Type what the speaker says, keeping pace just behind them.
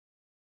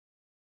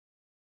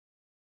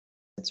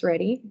It's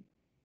ready.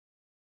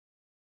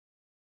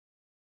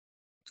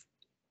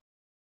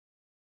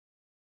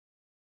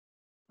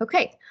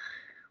 Okay,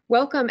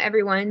 welcome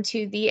everyone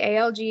to the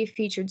ALG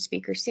Featured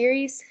Speaker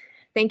Series.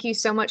 Thank you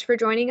so much for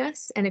joining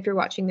us, and if you're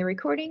watching the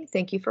recording,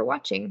 thank you for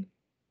watching.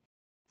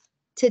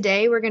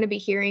 Today we're going to be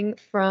hearing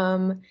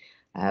from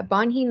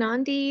Bonhi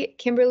Nandi,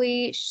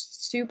 Kimberly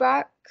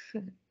Subak,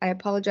 I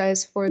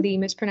apologize for the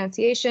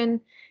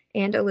mispronunciation,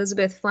 and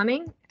Elizabeth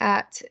Fleming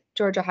at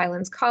Georgia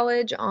Highlands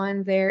College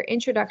on their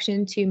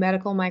Introduction to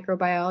Medical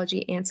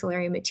Microbiology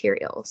Ancillary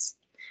Materials.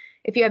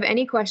 If you have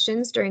any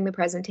questions during the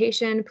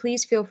presentation,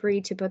 please feel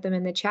free to put them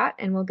in the chat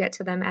and we'll get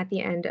to them at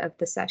the end of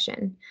the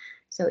session.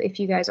 So if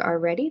you guys are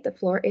ready, the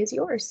floor is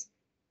yours.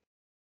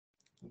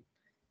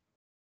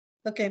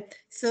 Okay,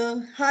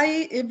 so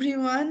hi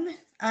everyone.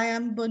 I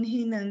am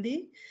Bonhi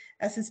Nandi,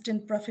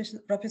 Assistant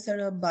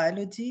Professor of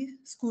Biology,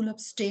 School of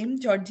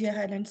STEM, Georgia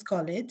Highlands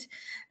College,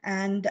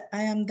 and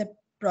I am the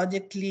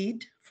project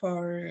lead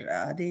for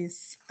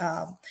this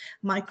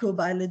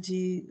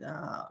microbiology,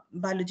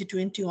 biology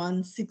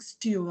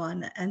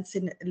 2161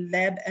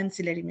 lab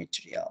ancillary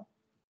material.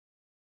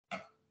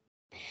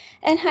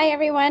 And hi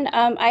everyone.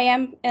 I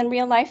am in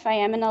real life. I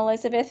am an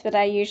Elizabeth, but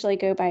I usually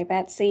go by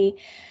Betsy.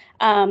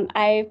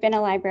 I've been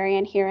a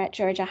librarian here at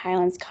Georgia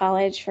Highlands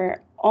College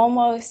for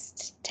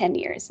almost 10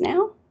 years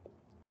now.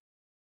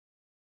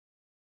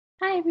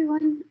 Hi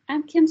everyone,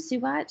 I'm Kim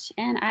Subach,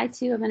 and I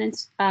too am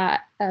a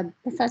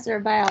professor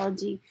of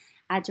biology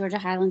at Georgia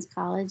Highlands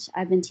College.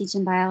 I've been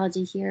teaching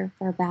biology here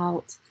for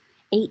about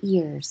 8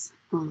 years.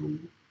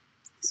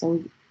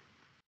 So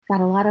got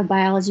a lot of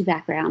biology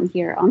background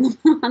here on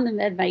the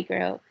Med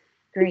Micro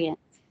grant.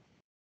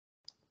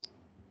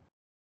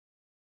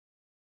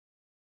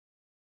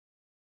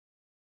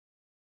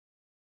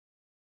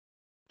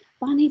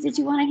 Bonnie, did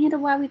you want to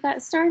handle why we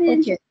got started?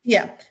 Okay,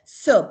 yeah.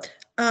 So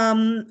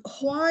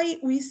why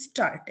we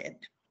started?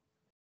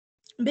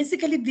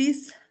 Basically,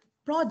 this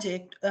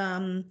project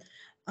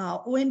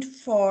went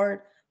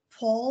for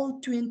fall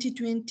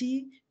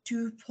 2020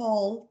 to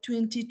fall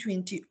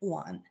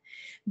 2021.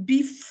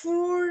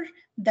 Before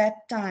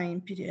that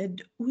time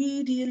period,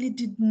 we really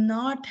did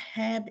not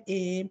have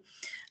a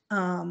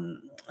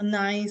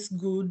nice,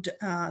 good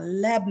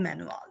lab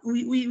manual.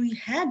 We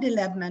had a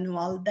lab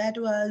manual that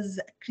was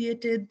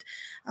created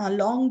a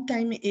long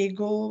time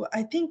ago.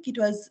 I think it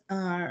was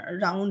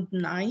round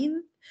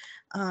 9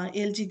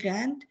 ALG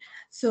grant.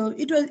 So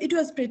it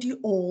was pretty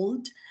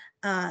old.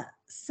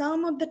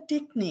 Some of the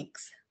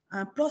techniques,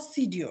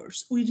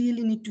 procedures, we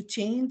really need to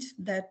change.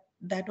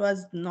 That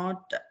was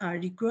not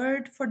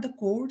required for the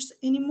course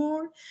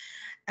anymore.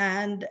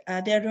 And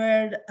there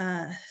were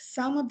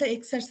some of the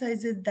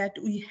exercises that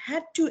we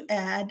had to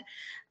add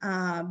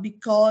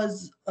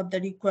because of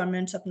the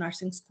requirements of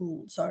nursing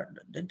schools or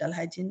dental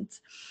hygienes.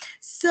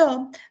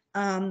 So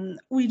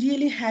we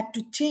really had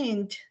to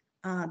change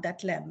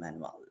that lab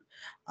manual.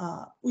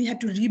 We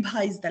had to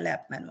revise the lab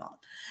manual.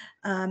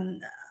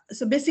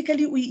 So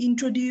basically, we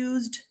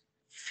introduced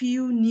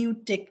few new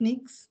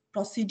techniques,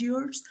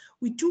 procedures.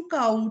 We took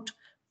out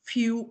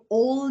few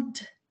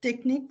old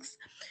techniques.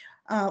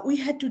 We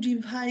had to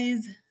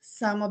revise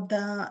some of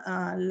the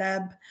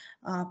lab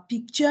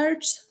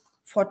pictures,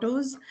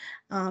 photos.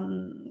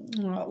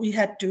 We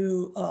had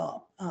to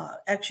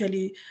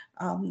actually,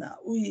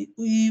 we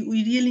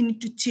really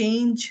need to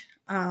change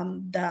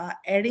the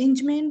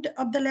arrangement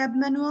of the lab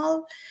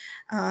manual.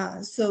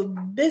 So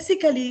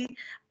basically,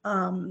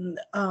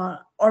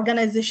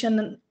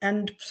 organization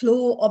and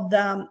flow of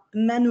the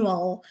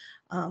manual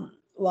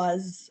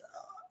was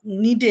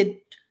needed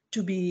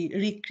to be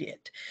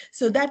recreated.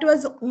 So that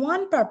was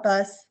one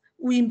purpose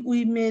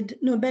we made.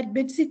 No,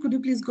 Betsy, could you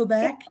please go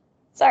back?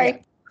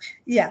 Sorry.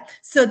 Yeah.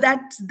 So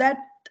that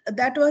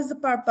was the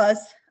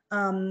purpose.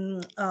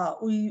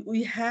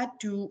 We had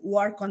to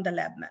work on the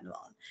lab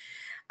manual.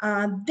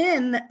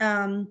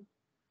 Then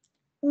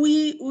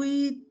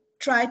we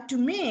tried to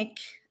make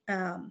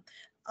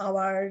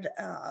our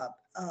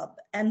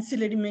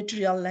ancillary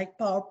material like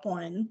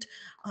PowerPoint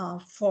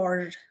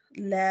for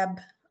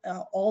lab,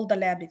 all the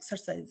lab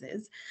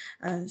exercises.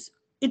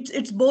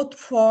 It's both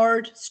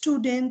for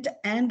student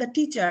and the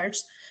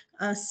teachers,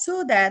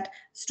 so that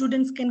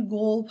students can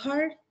go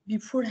over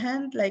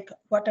beforehand, like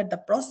what are the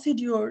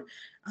procedure,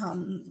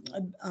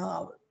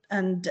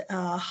 and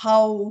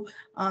how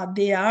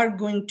they are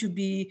going to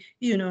be,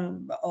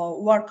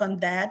 work on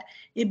that,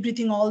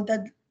 everything, all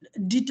the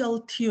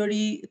detailed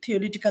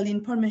theoretical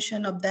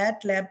information of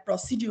that lab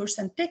procedures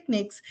and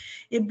techniques,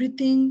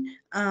 everything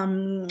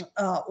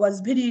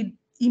was very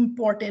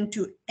important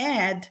to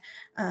add.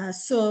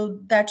 So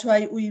that's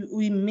why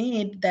we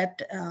made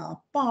that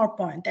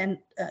PowerPoint and,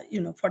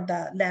 for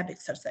the lab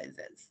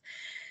exercises.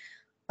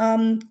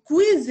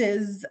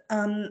 Quizzes,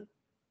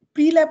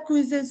 pre-lab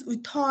quizzes, we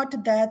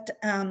thought that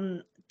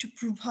to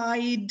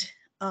provide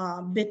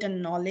better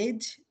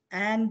knowledge,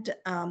 and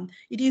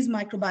it is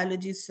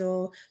microbiology,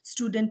 so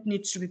student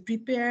needs to be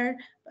prepared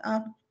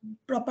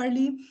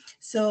properly.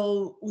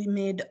 So we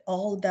made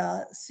all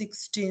the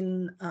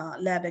 16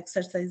 lab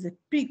exercises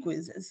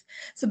pre-quizzes.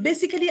 So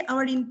basically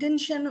our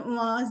intention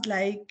was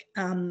like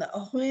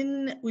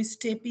when we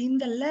step in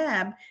the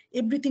lab,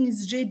 everything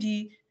is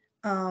ready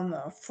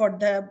for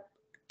the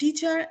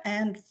teacher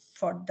and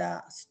for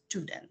the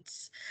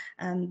students.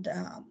 And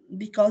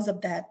because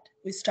of that,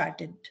 we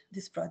started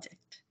this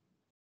project.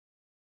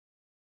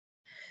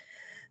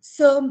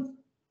 So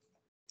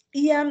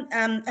yeah,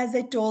 as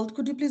I told,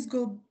 could you please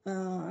go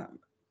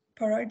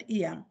forward?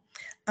 Yeah.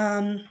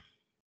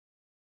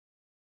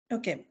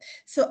 Okay,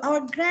 so our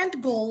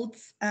grant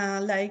goals,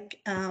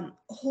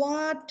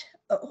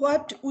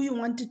 what we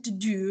wanted to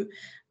do,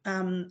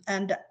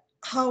 and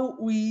how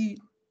we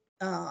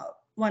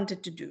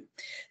wanted to do.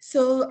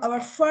 So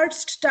our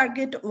first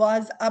target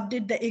was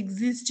update the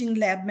existing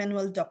lab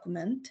manual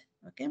document.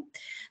 Okay,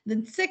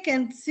 then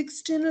second,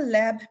 16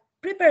 lab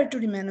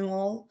preparatory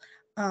manual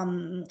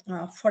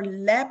for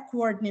lab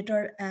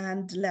coordinator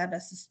and lab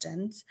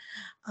assistants,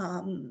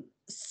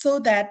 so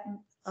that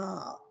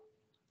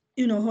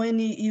when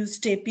you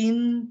step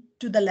in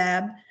to the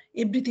lab,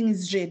 everything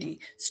is ready.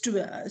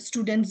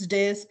 Students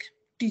desk,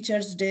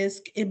 teachers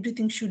desk,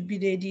 everything should be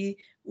ready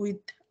with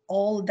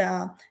all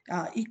the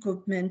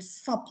equipment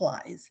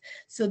supplies.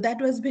 So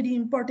that was very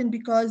important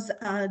because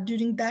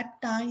during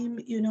that time,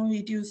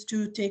 it used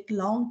to take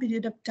long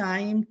period of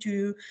time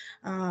to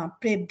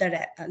prep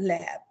the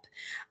lab.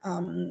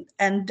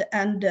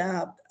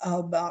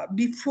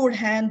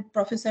 Beforehand,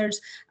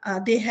 professors,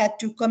 they had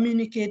to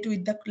communicate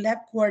with the lab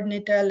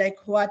coordinator, like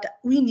what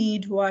we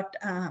need, what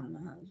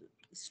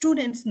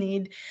students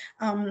need,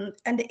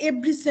 and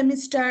every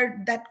semester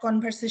that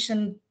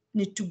conversation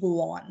need to go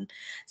on.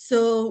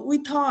 So we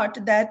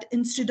thought that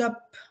instead of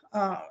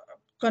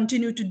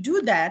continue to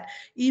do that,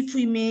 if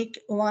we make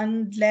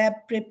one lab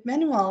prep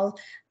manual,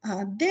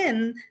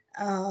 then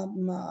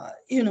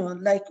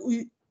like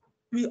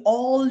we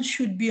all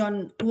should be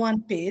on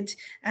one page,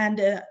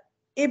 and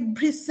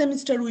every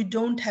semester we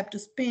don't have to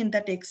spend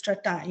that extra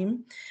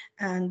time,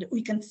 and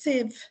we can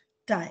save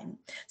time.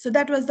 So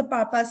that was the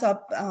purpose of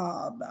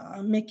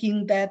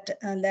making that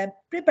lab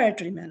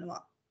preparatory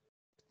manual.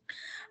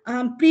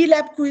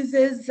 Pre-lab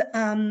quizzes,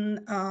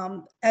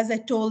 as I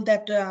told,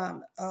 that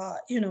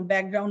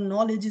background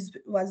knowledge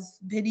was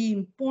very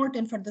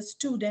important for the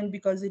student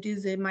because it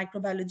is a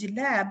microbiology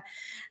lab,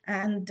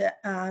 and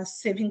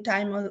saving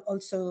time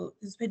also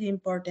is very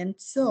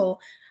important. So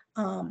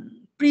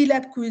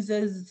pre-lab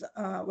quizzes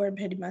were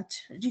very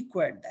much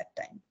required that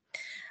time.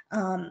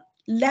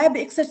 Lab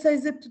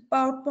exercises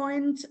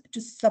PowerPoint to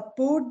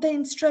support the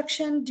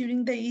instruction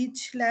during the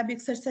each lab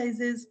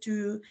exercises,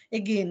 to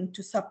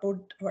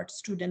support our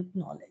student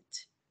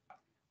knowledge.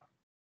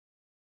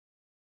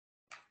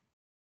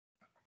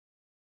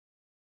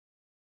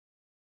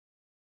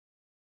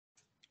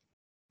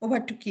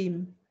 Over to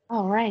Kim.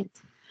 All right.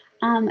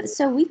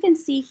 So we can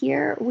see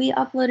here, we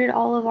uploaded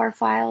all of our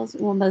files,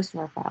 well, most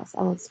of our files,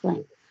 I'll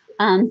explain,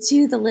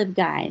 to the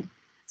LibGuide.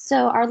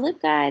 So our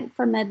LibGuide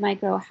for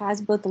MedMicro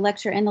has both the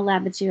lecture and the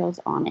lab materials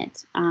on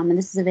it. And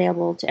this is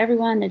available to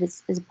everyone. It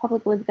is a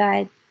public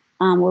LibGuide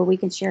where we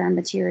can share our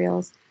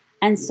materials.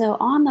 And so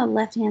on the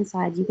left-hand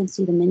side, you can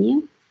see the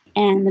menu.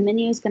 And the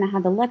menu is going to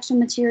have the lecture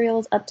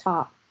materials up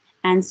top.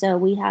 And so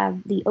we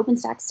have the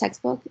OpenStax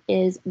textbook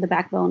is the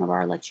backbone of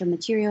our lecture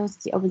materials.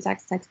 It's the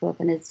OpenStax textbook,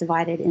 and it's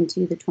divided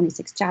into the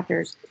 26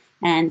 chapters.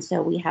 And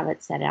so we have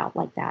it set out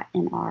like that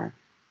in our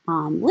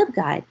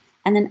LibGuide.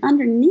 And then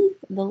underneath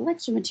the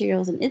lecture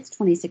materials and its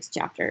 26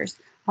 chapters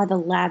are the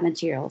lab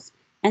materials.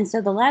 And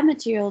so the lab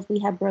materials we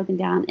have broken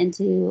down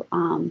into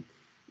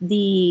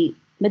the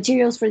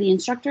materials for the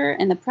instructor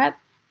and the prep,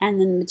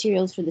 and then the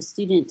materials for the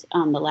student,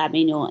 the lab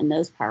manual, and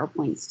those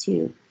PowerPoints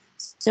too.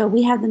 So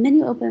we have the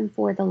menu open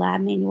for the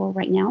lab manual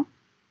right now.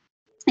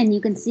 And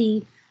you can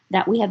see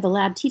that we have the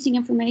lab teaching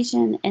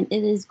information, and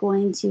it is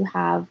going to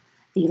have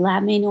the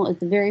lab manual as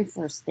the very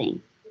first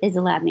thing. Is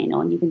the lab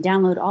manual, and you can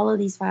download all of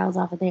these files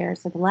off of there.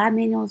 So the lab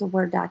manual is a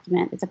Word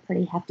document. It's a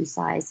pretty hefty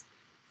size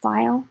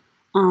file,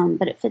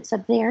 but it fits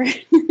up there.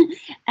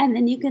 And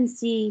then you can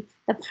see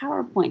the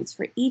PowerPoints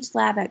for each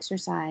lab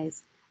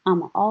exercise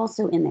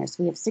also in there.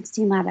 So we have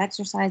 16 lab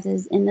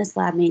exercises in this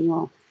lab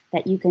manual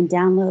that you can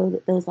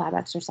download those lab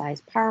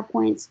exercise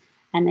PowerPoints,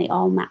 and they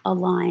all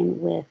align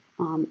with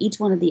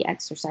each one of the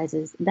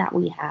exercises that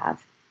we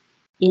have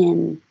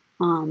in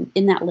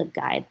that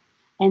LibGuide.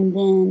 And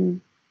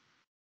then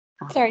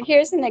Sorry,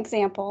 here's an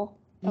example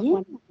of yeah,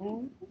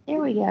 one. there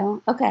we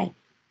go. Okay,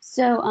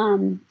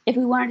 so if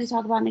we wanted to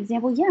talk about an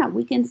example, yeah,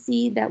 we can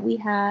see that we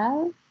have,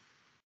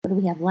 what do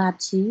we have, Lab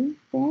 2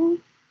 there?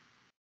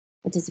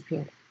 It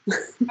disappeared.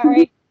 All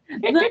right.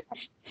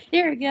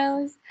 There it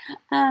goes.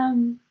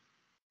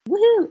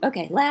 Woohoo!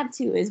 Okay, Lab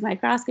 2 is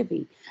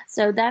microscopy.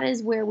 So that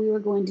is where we were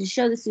going to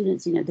show the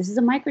students, this is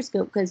a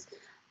microscope, because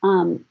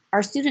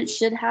our students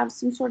should have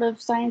some sort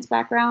of science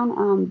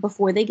background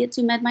before they get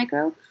to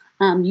MedMicro.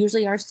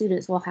 Usually our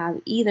students will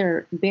have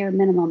either bare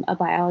minimum a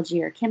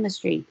biology or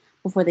chemistry,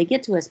 before they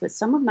get to us. But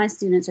some of my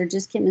students are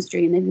just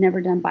chemistry and they've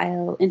never done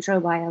bio, intro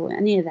bio,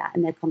 any of that,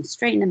 and they come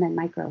straight into med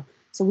micro.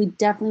 So we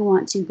definitely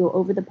want to go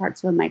over the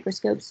parts of a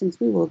microscope, since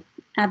we will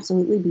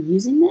absolutely be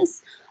using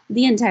this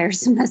the entire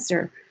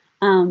semester.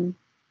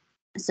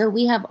 So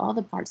we have all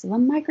the parts of a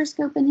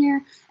microscope in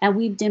here, and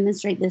we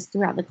demonstrate this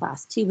throughout the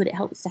class too, but it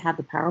helps to have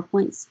the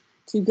PowerPoints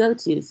to go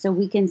to, so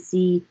we can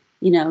see,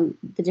 you know,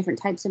 the different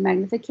types of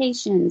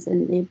magnifications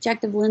and the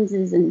objective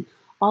lenses and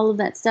all of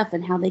that stuff,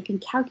 and how they can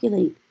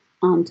calculate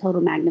total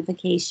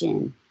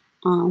magnification,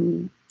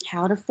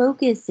 how to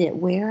focus it,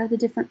 where are the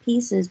different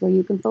pieces where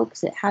you can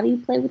focus it, how do you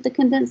play with the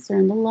condenser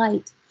and the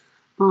light.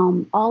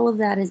 All of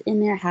that is in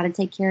there, how to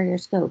take care of your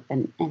scope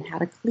and how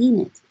to clean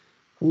it.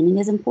 Cleaning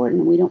is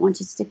important. We don't want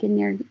you sticking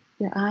your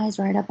eyes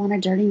right up on a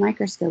dirty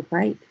microscope,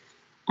 right?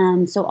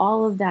 So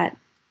all of that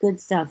good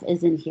stuff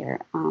is in here.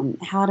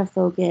 How to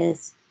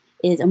focus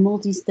is a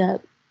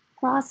multi-step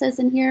process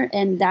in here,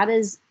 and that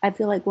is, I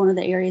feel like, one of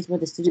the areas where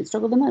the students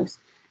struggle the most.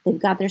 They've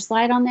got their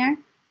slide on there.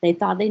 They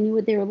thought they knew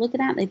what they were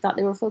looking at. They thought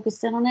they were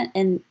focused in on it,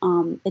 and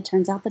it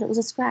turns out that it was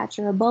a scratch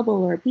or a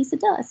bubble or a piece of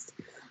dust.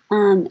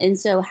 And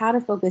so how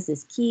to focus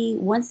is key.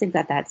 Once they've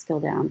got that skill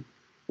down,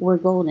 we're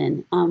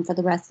golden for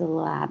the rest of the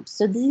lab.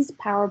 So these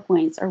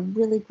PowerPoints are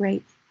really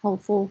great,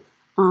 helpful.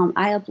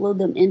 I upload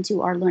them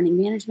into our learning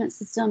management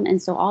system,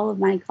 and so all of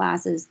my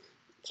classes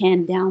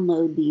can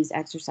download these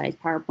exercise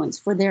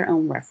PowerPoints for their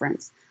own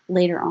reference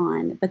later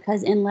on.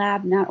 Because in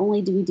lab, not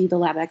only do we do the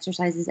lab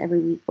exercises every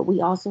week, but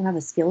we also have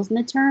a skills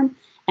midterm,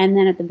 and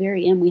then at the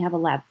very end, we have a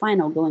lab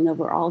final going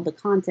over all the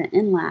content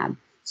in lab.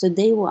 So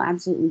they will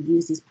absolutely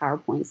use these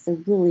PowerPoints. They're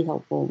really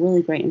helpful,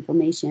 really great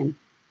information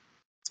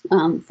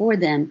for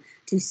them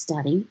to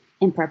study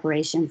in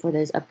preparation for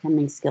those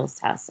upcoming skills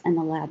tests and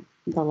the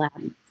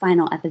lab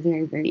final at the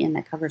very, very end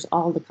that covers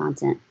all the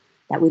content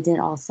that we did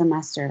all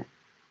semester.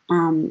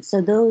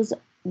 So those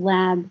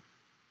lab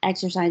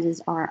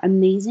exercises are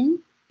amazing.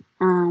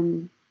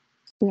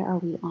 Where are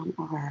we on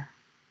our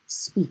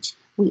speech?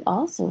 We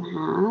also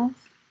have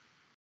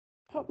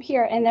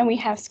here, and then we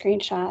have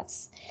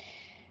screenshots.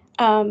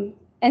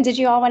 And did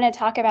you all want to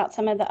talk about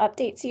some of the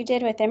updates you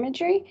did with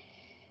imagery?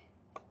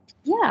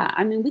 Yeah,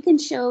 I mean, we can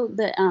show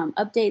the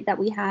update that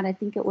we had. I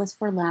think it was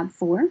for Lab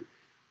 4.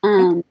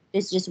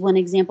 It's just one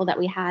example that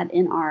we had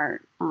in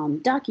our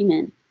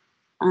document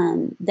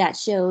that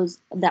shows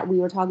that we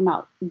were talking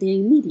about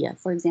the media.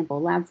 For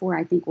example, Lab 4,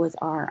 I think, was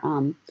our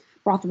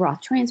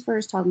broth-to-broth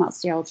transfers, talking about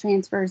sterile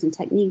transfers and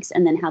techniques,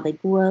 and then how they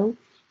grow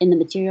in the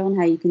material and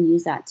how you can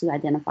use that to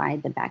identify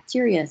the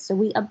bacteria. So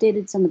we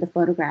updated some of the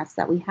photographs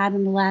that we had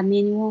in the lab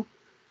manual.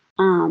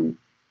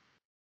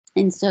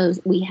 And so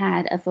we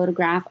had a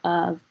photograph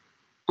of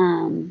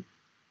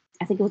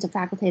I think it was a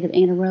facultative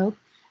anaerobe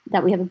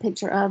that we have a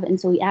picture of, and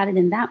so we added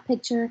in that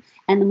picture,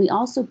 and then we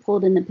also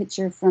pulled in the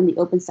picture from the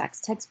OpenStax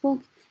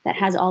textbook that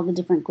has all the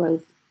different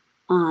growth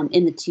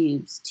in the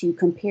tubes to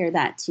compare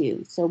that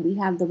to. So we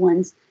have the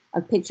ones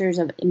of pictures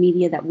of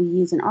media that we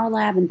use in our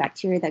lab and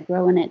bacteria that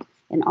grow in it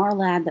in our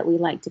lab that we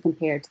like to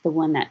compare to the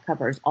one that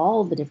covers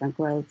all the different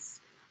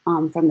growths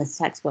from this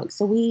textbook.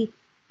 So we,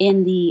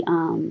 in the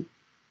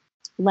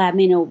lab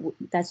manual,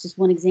 that's just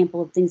one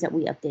example of things that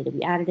we updated.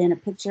 We added in a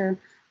picture,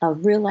 a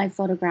real life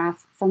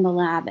photograph from the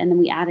lab, and then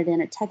we added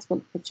in a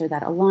textbook picture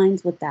that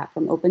aligns with that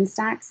from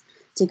OpenStax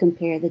to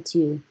compare the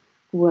two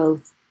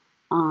growth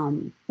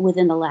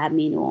within the lab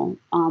manual.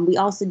 We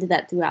also did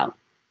that throughout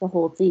the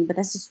whole thing, but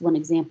that's just one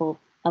example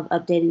of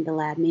updating the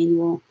lab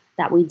manual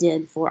that we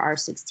did for our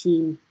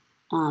 16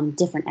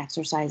 different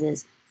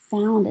exercises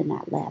found in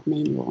that lab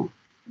manual.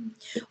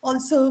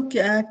 Also,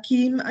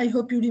 Kim, I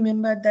hope you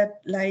remember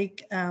that,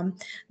 like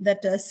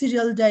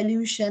cereal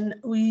dilution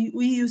we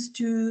used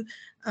to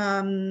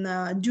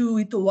do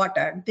with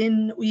water.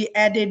 Then we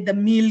added the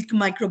milk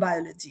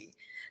microbiology.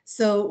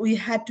 So we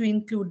had to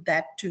include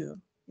that too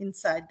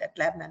inside that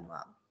lab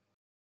manual.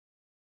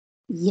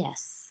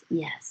 Yes,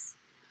 yes.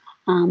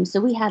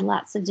 So we had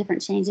lots of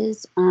different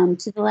changes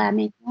to the lab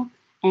manual,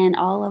 and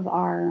all of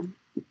our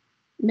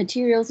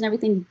materials and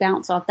everything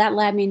bounce off that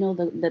lab manual.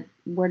 The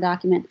Word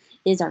document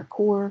is our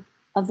core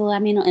of the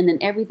lab manual, and then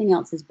everything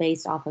else is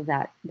based off of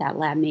that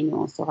lab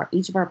manual. So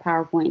each of our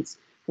PowerPoints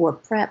for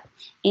prep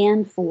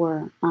and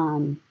for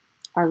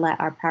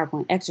our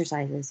PowerPoint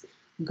exercises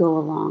go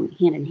along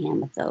hand in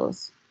hand with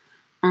those.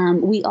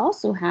 We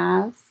also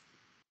have,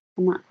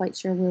 I'm not quite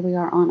sure where we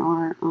are on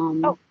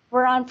our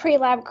we're on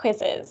pre-lab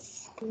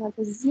quizzes.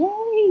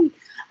 Yay!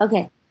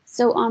 Okay,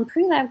 so on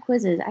pre-lab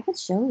quizzes, I could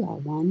show y'all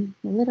one.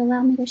 Will it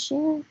allow me to share?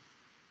 I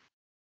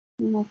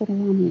don't know if it'll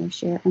allow me to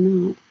share or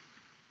not.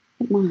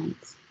 It might.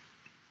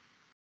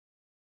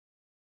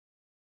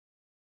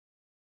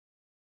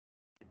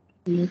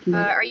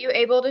 Are you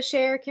able to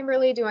share,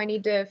 Kimberly? Do I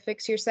need to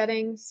fix your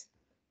settings?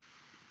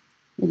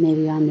 It may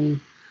be on me.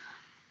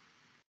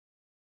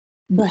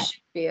 You But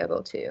should be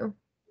able to.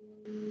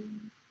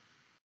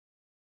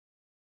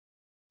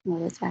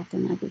 well, it's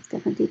acting like it's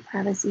going to do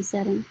privacy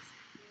settings.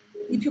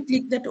 If you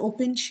click that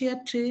open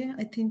share tray,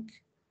 I think.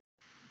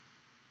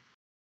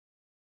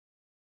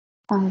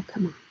 Oh,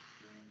 come on.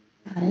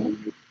 Got it.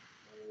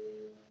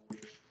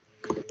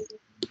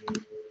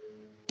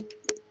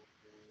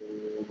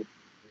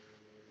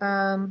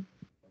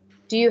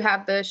 Do you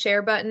have the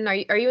share button? Are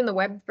you in the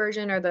web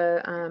version or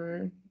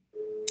the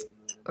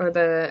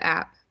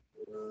app?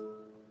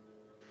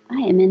 I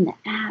am in the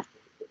app.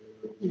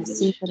 I'm gonna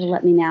see if it'll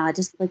let me now. I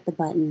just clicked the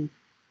button.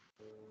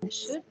 It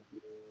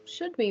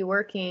should be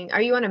working.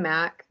 Are you on a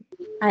Mac?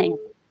 I am.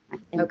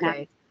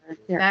 Okay.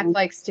 Mac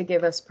likes to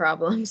give us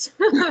problems.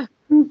 Okay.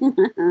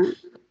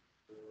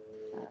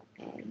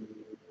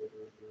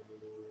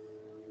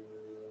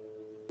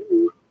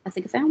 I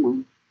think I found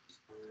one.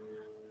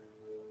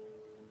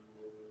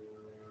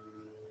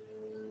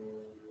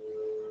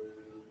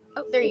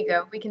 Oh, there you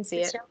go. We can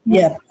see it.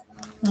 Yeah.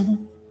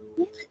 Mhm.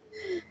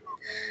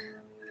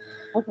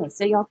 Okay,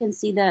 so y'all can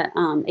see the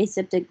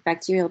aseptic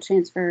bacterial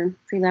transfer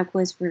pre-lab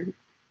quiz for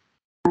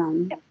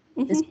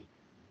this.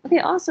 Okay,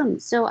 awesome.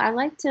 So I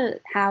like to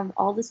have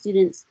all the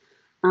students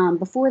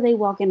before they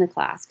walk into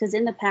class, because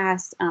in the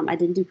past I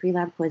didn't do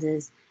pre-lab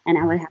quizzes, and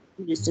I would have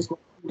students just walk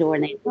in the door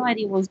and they had no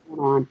idea what was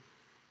going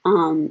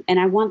on. And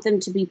I want them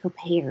to be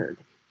prepared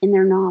in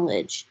their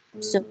knowledge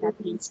so that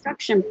the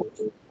instruction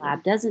portion of the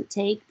lab doesn't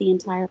take the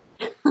entire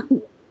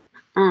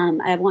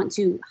I want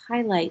to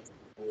highlight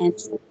and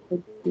show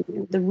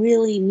the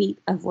really meat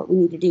of what we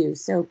need to do.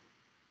 So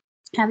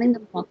having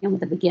them walk in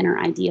with a beginner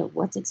idea of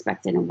what's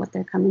expected and what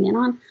they're coming in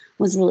on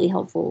was really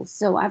helpful.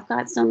 So I've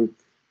got some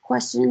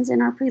questions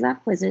in our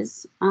pre-lab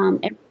quizzes.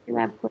 Every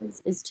pre-lab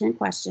quiz is 10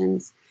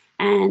 questions,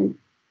 and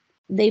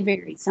they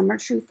vary. Some are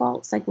true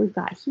false, like we've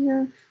got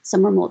here.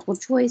 Some are multiple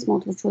choice.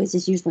 Multiple choice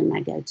is usually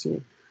my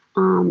go-to.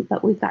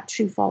 But we've got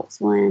true false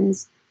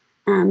ones.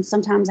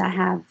 Sometimes I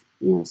have,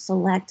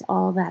 select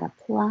all that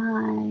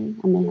apply.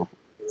 I may have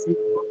some.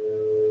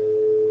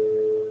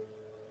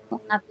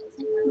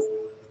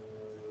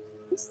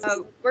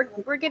 Oh,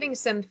 we're getting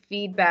some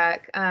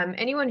feedback.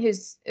 Anyone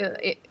who's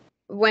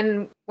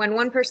when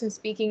one person's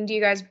speaking, do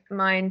you guys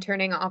mind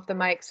turning off the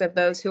mics of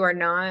those who are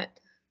not?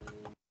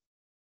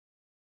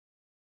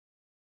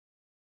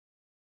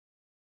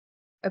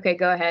 Okay,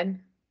 go ahead.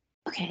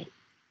 Okay.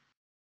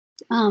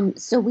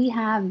 So we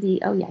have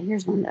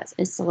here's one that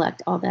is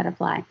select all that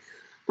apply.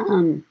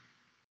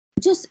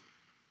 Just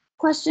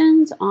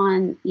questions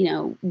on,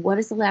 what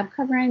is the lab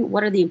covering?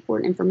 What are the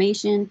important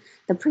information?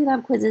 The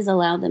pre-lab quizzes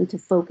allow them to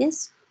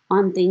focus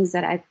on things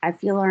that I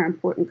feel are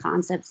important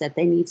concepts that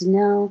they need to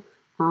know.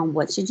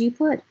 What should you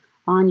put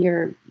on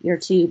your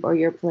tube or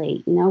your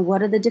plate?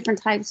 What are the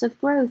different types of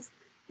growth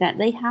that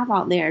they have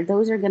out there?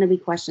 Those are going to be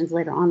questions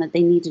later on that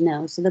they need to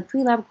know. So the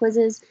pre-lab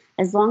quizzes,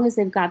 as long as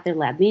they've got their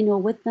lab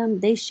manual with them,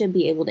 they should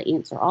be able to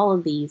answer all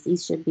of these.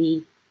 These should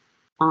be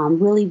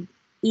really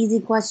easy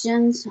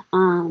questions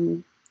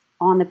on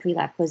the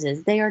pre-lab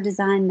quizzes. They are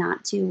designed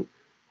not to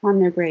harm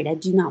their grade. I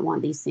do not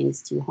want these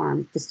things to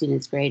harm the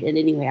student's grade in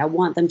any way. I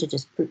want them to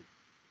just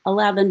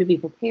allow them to be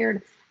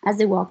prepared as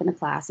they walk into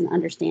class and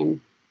understand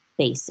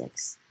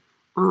basics.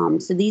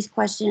 So these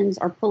questions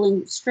are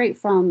pulling straight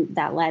from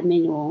that lab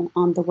manual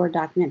on the Word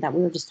document that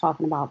we were just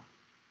talking about.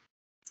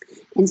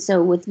 And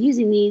so with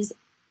using these,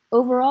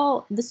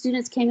 overall, the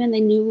students came in,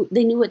 they knew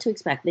what to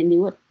expect. They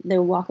knew what they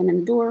were walking in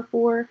the door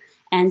for,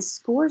 and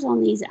scores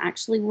on these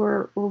actually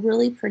were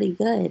really pretty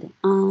good.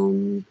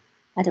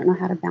 I don't know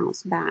how to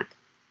bounce back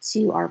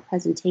to our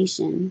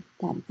presentation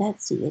that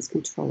Betsy is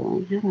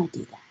controlling. How do I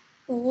do that?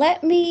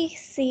 Let me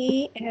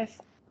see if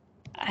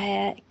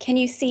can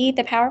you see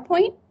the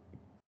PowerPoint?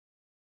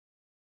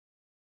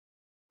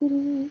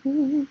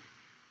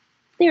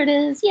 There it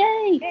is.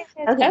 Yay!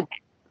 Okay.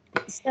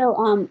 So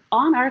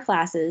on our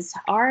classes,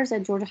 ours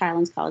at Georgia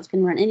Highlands College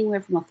can run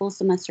anywhere from a full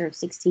semester of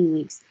 16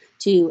 weeks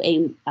to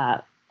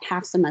a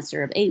half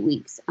semester of 8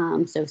 weeks.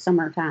 So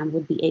summertime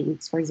would be 8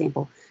 weeks, for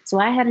example. So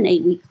I had an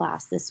 8-week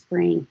class this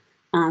spring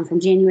from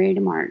January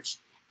to March.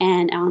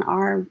 And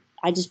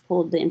I just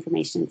pulled the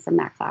information from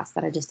that class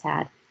that I just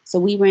had. So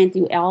we ran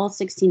through all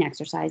 16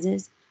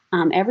 exercises.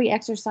 Every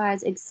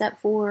exercise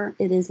except for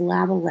it is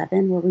Lab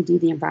 11 where we do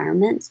the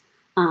environment,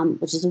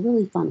 which is a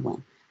really fun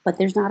one. But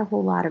there's not a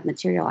whole lot of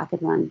material I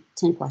could run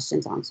 10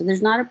 questions on. So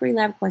there's not a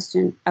pre-lab quiz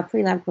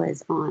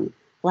on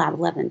Lab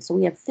 11. So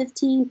we have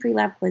 15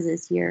 pre-lab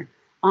quizzes here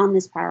on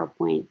this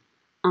PowerPoint.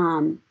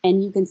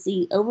 And you can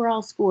see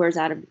overall scores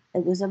it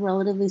was a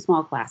relatively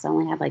small class. I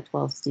only had like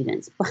 12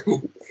 students, but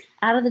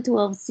out of the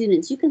 12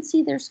 students, you can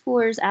see their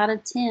scores out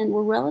of 10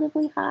 were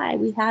relatively high.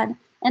 We had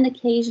an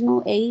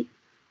occasional 8,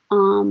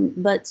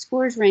 but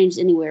scores ranged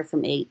anywhere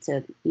from 8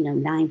 to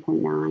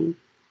 9.9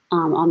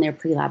 on their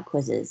pre-lab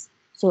quizzes.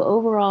 So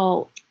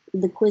overall,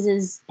 the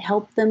quizzes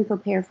helped them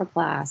prepare for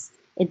class.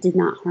 It did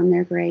not harm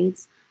their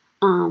grades,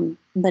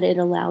 but it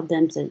allowed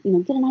them to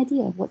get an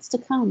idea of what's to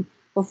come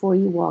before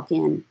you walk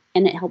in,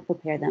 and it helped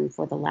prepare them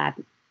for the lab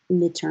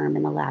midterm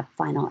and the lab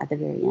final at the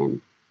very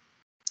end.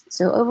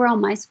 So overall,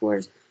 my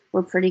scores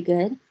were pretty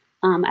good.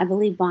 I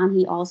believe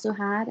Bonhi also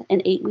had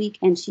an 8-week,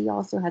 and she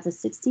also has a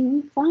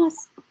 16-week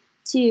class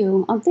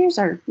too. There's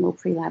our little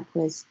pre-lab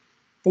quiz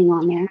thing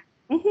on there.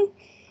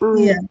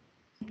 Yeah.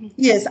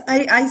 Yes,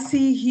 I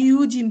see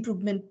huge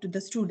improvement to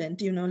the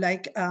student,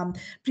 like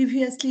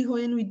previously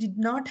when we did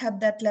not have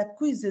that lab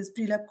quizzes,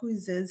 pre-lab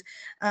quizzes,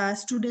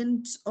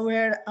 students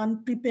were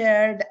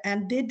unprepared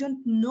and they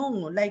don't know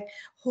like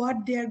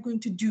what they are going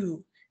to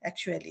do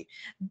actually.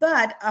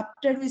 But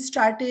after we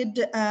started,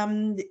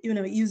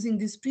 using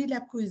these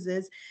pre-lab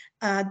quizzes,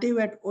 they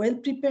were well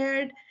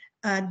prepared.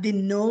 They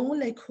know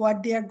like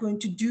what they are going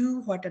to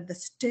do, what are the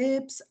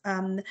steps,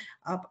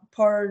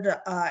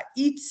 for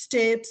each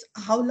steps,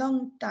 how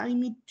long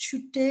time it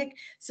should take.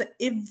 So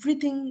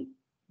everything,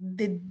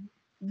 they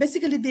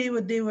basically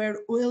they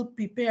were well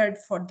prepared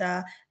for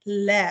the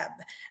lab,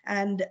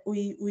 and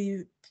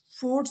we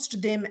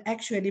forced them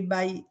actually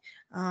by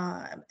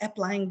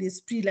applying these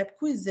pre-lab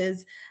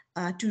quizzes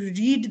to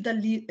read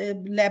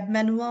the lab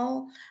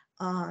manual,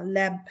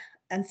 lab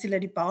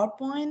ancillary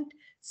PowerPoint.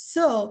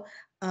 So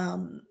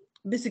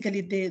basically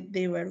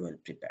they were well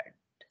prepared.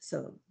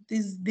 So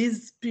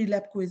these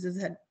pre-lab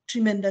quizzes had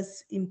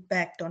tremendous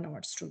impact on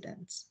our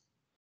students.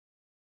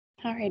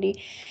 Alrighty.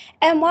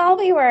 And while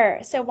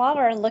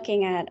we're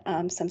looking at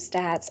some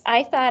stats,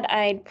 I thought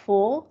I'd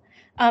pull,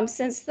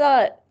 since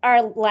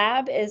our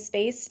lab is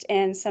based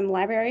in some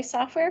library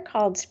software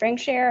called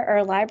SpringShare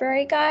or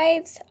library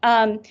guides,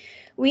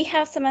 we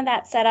have some of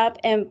that set up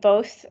in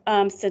both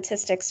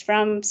statistics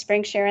from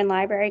SpringShare and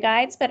library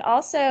guides, but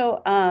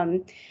also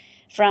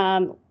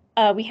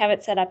we have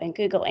it set up in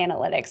Google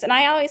Analytics. And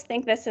I always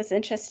think this is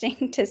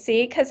interesting to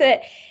see because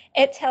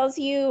it tells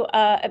you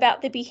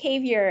about the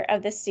behavior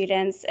of the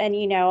students, and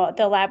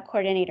the lab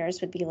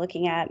coordinators would be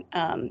looking at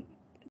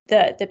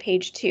the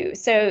page 2.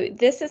 So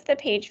this is the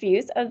page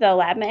views of the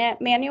lab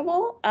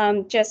manual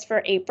just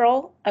for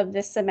April of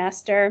this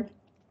semester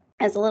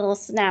as a little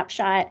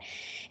snapshot.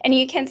 And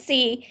you can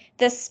see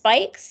the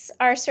spikes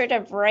are sort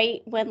of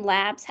right when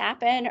labs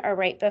happen or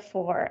right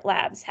before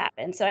labs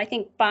happen. So I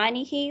think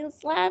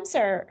Bonnie's labs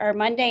are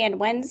Monday and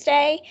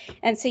Wednesday.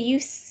 And so you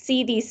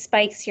see these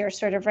spikes here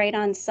sort of right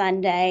on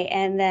Sunday.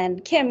 And then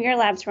Kim, your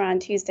labs were on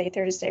Tuesday,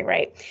 Thursday,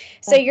 right?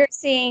 So you're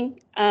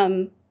seeing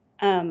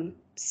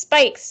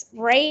spikes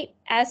right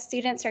as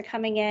students are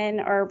coming in,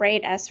 or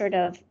right as sort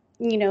of,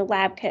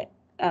 lab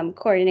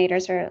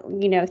coordinators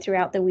are,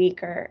 throughout the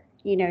week, or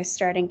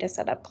starting to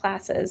set up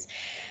classes.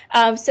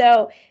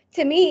 So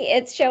to me,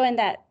 it's showing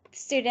that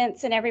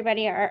students and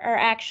everybody are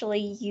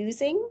actually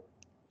using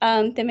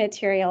the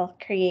material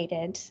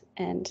created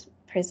and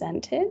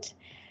presented.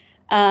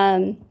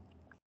 And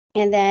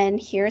then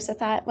here's a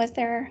thought,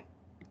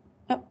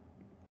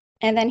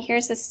 and then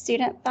here's a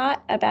student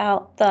thought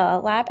about the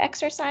lab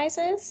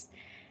exercises,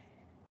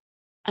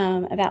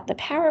 about the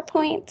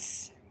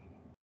PowerPoints.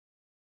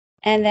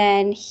 And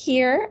then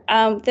here,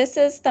 this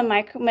is the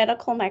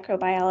medical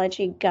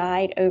microbiology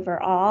guide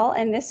overall,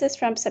 and this is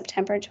from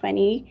September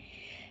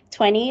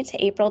 2020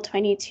 to April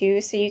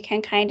 22. So you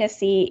can kind of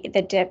see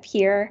the dip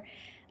here,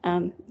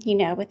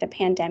 with the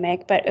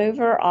pandemic. But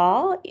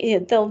overall,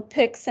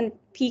 the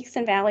peaks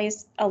and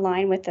valleys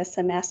align with the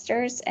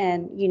semesters,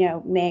 and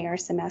May, our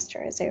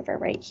semester is over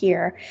right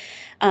here.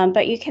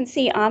 But you can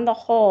see on the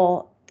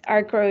whole,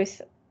 our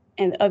growth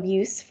and of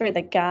use for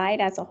the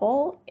guide as a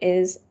whole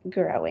is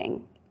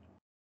growing.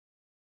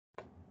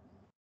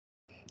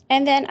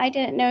 And then I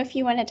didn't know if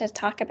you wanted to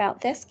talk about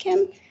this,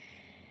 Kim.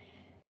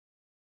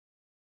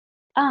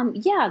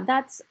 Yeah,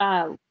 that's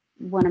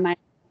one of my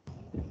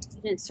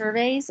student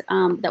surveys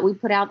that we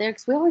put out there,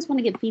 because we always want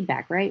to get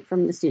feedback, right,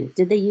 from the students.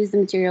 Did they use the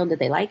material? Did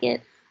they like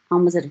it?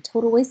 Was it a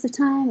total waste of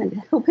time? And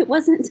I hope it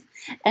wasn't.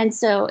 And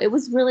so it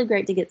was really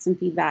great to get some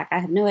feedback. I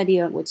have no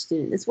idea which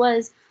student this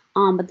was,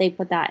 but they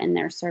put that in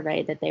their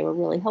survey, that they were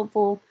really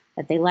helpful,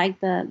 that they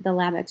liked the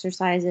lab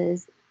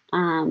exercises,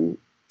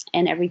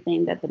 and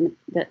everything,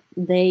 that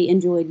they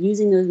enjoyed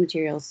using those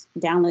materials,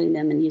 downloading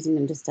them, and using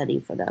them to study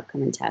for the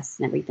upcoming tests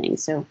and everything.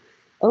 So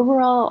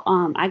overall,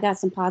 I got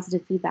some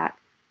positive feedback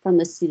from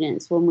the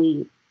students when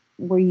we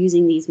were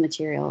using these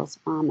materials,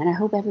 and I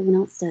hope everyone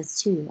else does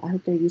too. I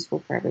hope they're useful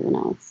for everyone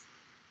else.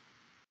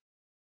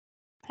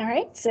 All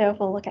right, so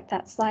we'll look at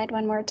that slide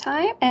one more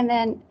time. And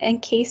then in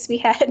case we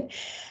had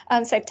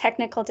some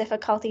technical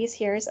difficulties,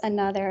 here's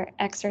another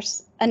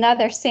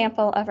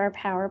sample of our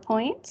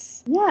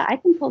PowerPoints. Yeah, I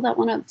can pull that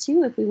one up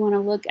too if we want to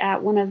look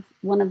at one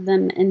of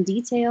them in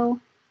detail.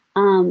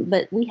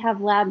 But we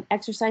have lab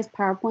exercise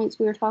PowerPoints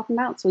we were talking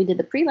about. So we did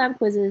the pre-lab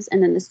quizzes,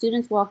 and then the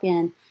students walk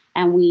in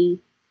and we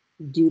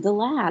do the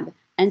lab.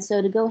 And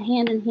so to go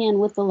hand in hand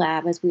with the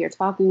lab, as we are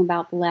talking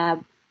about the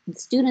lab, the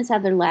students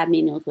have their lab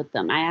manuals with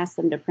them. I asked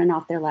them to print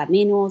off their lab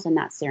manuals, and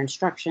that's their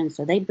instructions.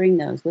 So they bring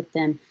those with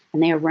them,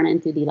 and they are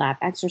running through the lab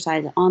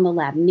exercise on the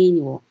lab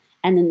manual.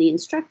 And then the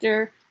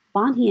instructor,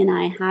 Bonnie, and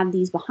I have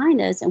these behind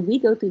us, and we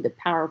go through the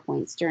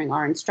PowerPoints during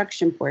our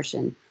instruction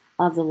portion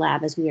of the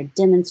lab as we are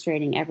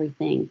demonstrating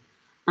everything.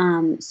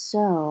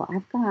 So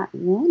I've got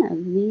one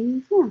of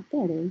these. Yeah,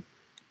 there it is.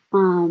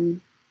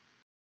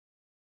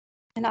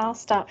 And I'll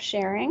stop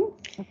sharing.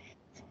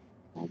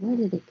 Where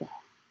did it go?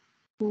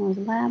 It was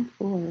lab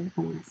 4,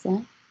 I want to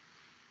say.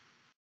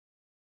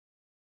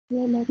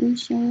 Yeah, let me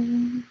share.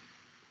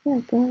 There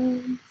it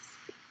goes.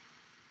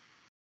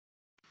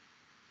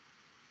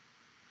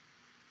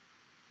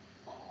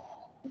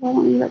 Why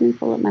don't you let me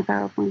pull up my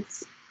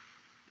PowerPoints?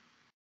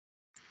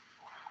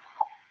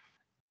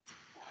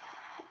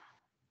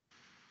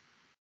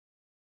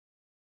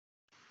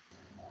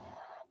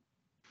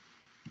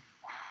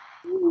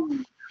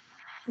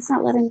 It's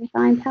not letting me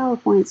find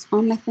PowerPoints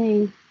on my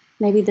thing.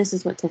 Maybe this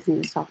is what Tiffany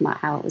was talking about,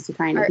 how it was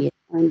trying to be its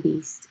own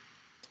beast.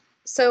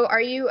 So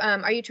are you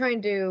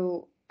trying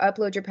to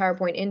upload your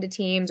PowerPoint into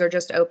Teams or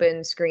just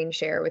open screen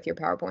share with your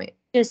PowerPoint?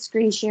 Just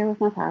screen share with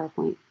my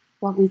PowerPoint.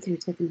 Walk me through,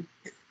 Tiffany.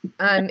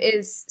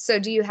 So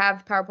do you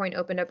have PowerPoint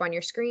opened up on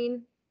your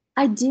screen?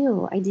 I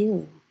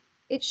do.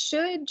 It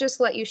should just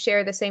let you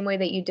share the same way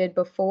that you did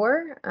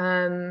before,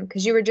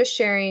 because you were just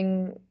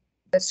sharing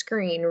the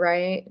screen,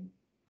 right?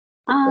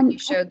 When you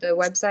showed the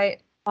website.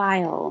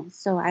 File.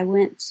 So I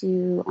went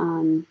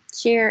to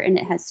share, and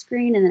it has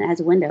screen, and then it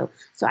has a window.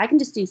 So I can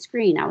just do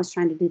screen. I was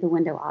trying to do the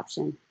window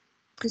option.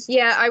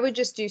 Yeah, I would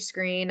just do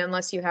screen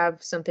unless you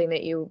have something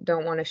that you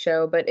don't want to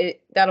show, but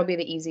that'll be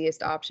the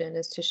easiest option,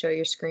 is to show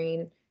your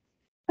screen.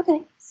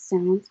 Okay,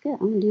 sounds good.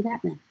 I'm gonna do that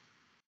then.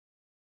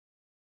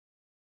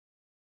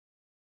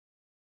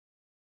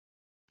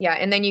 Yeah,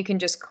 and then you can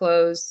just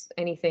close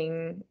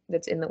anything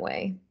that's in the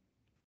way.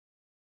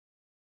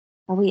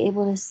 Are we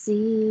able to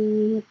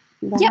see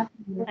that? Yep.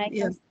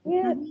 Yes.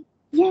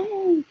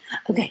 Yay.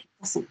 Okay,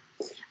 awesome.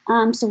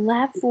 So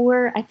lab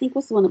 4, I think,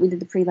 was the one that we did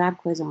the pre-lab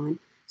quiz on.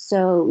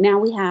 So now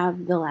we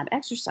have the lab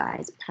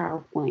exercise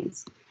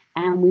PowerPoints,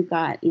 and we've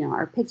got,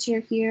 our picture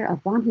here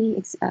of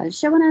Bonnie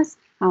showing us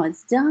how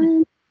it's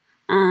done.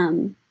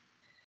 And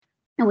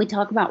we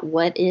talk about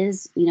what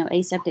is,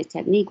 aseptic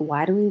technique.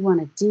 Why do we want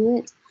to do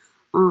it?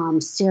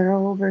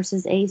 Sterile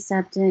versus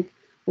aseptic.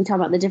 We talk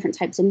about the different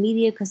types of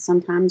media, because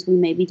sometimes we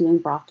may be doing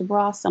broth to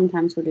broth,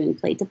 sometimes we're doing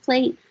plate to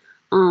plate.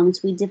 So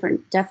we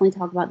definitely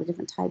talk about the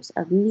different types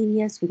of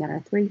media. So we got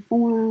our 3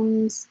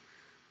 forms,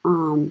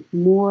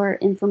 more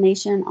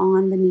information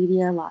on the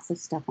media, lots of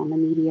stuff on the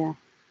media.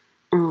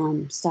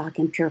 Stock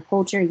and pure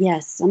culture.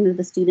 Yes, some of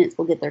the students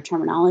will get their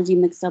terminology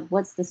mixed up.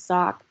 What's the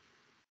stock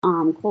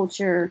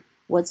culture?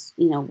 What's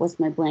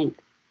my blank?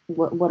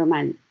 What am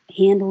I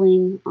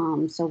handling?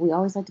 So we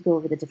always like to go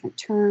over the different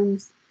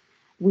terms.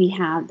 We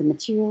have the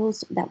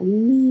materials that we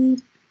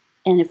need,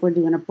 and if we're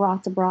doing a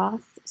broth to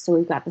broth, so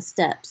we've got the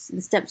steps. The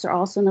steps are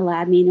also in the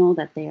lab manual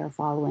that they are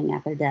following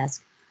at their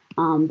desk.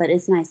 But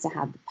it's nice to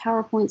have the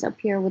PowerPoints up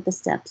here with the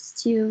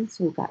steps too.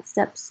 So we've got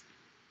steps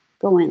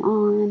going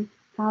on.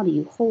 How do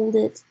you hold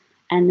it?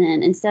 And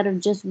then instead of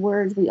just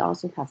words, we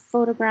also have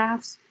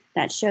photographs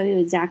that show you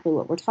exactly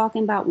what we're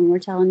talking about when we're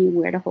telling you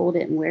where to hold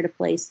it and where to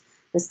place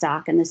the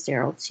stock and the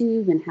sterile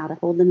tube and how to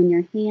hold them in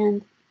your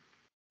hand.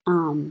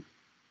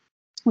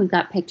 We've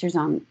got pictures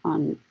on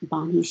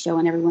Bonnie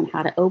showing everyone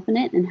how to open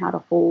it and how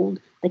to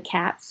hold the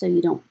caps so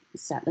you don't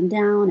set them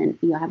down, and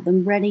you have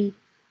them ready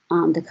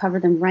to cover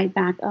them right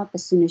back up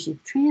as soon as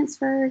you've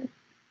transferred.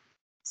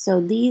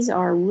 So these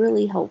are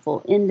really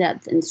helpful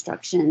in-depth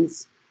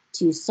instructions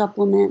to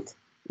supplement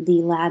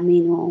the lab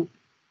manual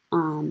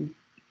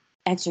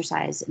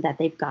exercise that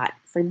they've got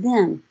for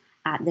them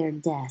at their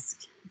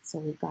desk. So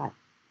we've got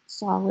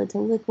solid to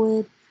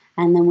liquid,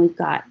 and then we've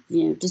got,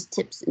 just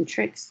tips and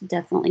tricks.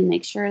 Definitely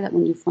make sure that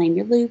when you flame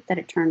your loop that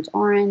it turns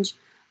orange.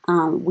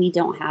 We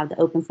don't have the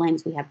open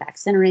flames, we have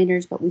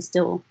back-centerators, but we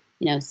still,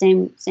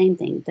 same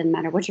thing. Doesn't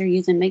matter what you're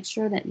using, make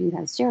sure that you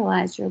have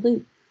sterilized your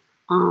loop,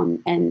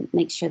 and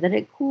make sure that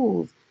it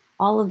cools.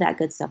 All of that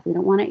good stuff. We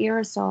don't want to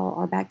aerosol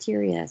or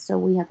bacteria, so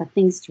we have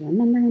things to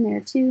remember in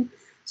there too.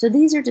 So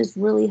these are just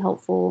really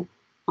helpful.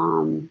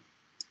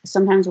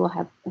 Sometimes we'll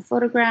have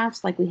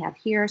photographs like we have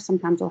here.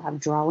 Sometimes we'll have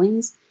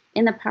drawings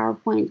in the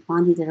PowerPoint.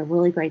 Bonnie did a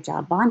really great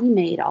job. Bonnie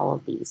made all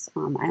of these. I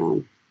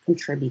only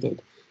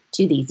contributed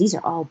to these. These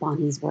are all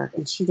Bonnie's work,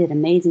 and she did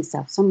amazing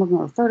stuff. Some of them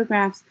are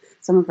photographs.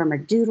 Some of them are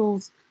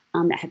doodles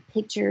that have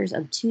pictures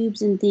of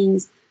tubes and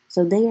things.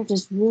 So they are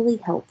just really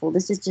helpful.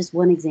 This is just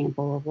one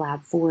example of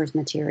Lab 4's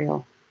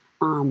material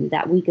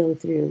that we go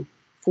through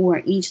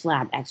for each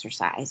lab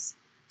exercise.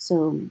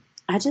 So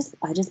I just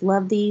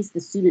love these. The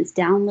students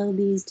download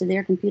these to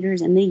their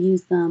computers, and they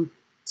use them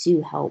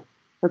to help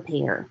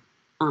prepare,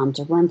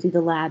 to run through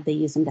the lab. They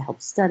use them to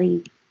help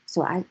study.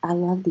 So I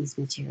love these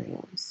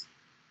materials.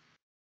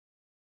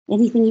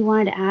 Anything you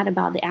wanted to add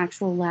about the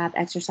actual lab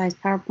exercise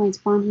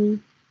PowerPoints, Bonnie?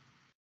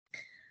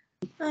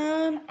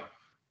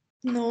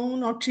 No,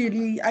 not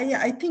really.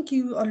 I think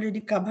you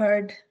already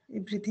covered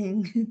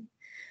everything.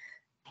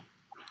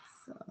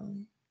 So.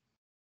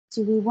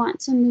 Do we want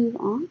to move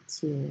on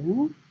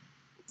to?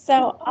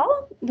 So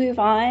I'll move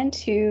on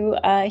to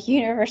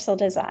universal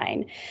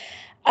design.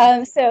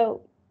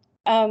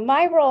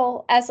 My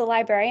role as a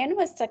librarian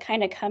was to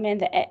kind of come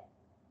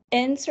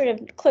in sort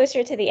of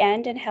closer to the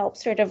end and help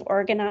sort of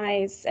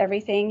organize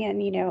everything.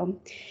 And,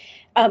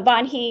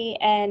 Bonhee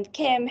and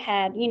Kim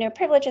had,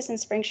 privileges in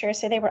SpringShare,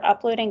 so they were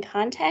uploading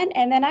content.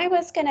 And then I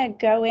was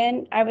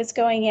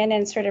going in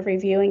and sort of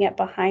reviewing it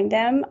behind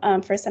them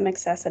for some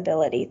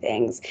accessibility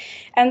things.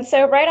 And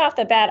so right off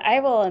the bat, I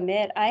will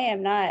admit I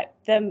am not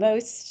the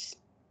most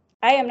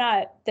I am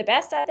not the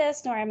best at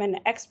this, nor am I an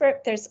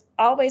expert. There's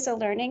always a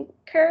learning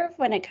curve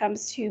when it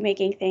comes to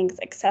making things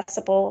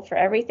accessible for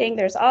everything.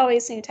 There's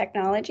always new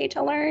technology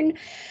to learn.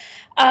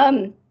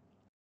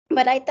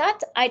 But I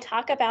thought I'd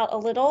talk about a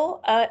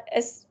little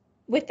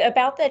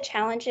about the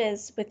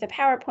challenges with the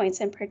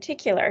PowerPoints in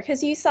particular,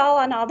 because you saw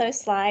on all those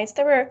slides,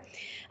 there were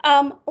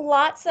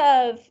lots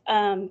of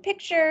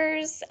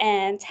pictures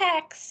and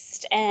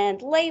text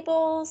and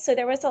labels. So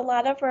there was a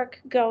lot of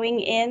work going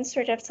in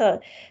sort of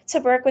to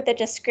work with the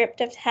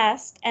descriptive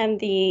text and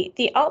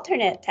the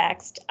alternate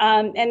text.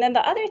 And then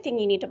the other thing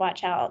you need to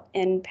watch out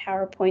in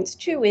PowerPoints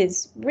too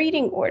is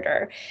reading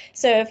order.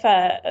 So if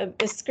a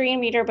screen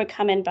reader would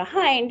come in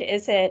behind,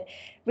 is it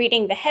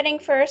reading the heading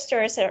first,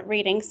 or is it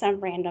reading some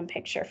random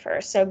picture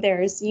first? So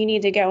you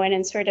need to go in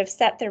and sort of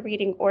set the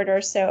reading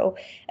order so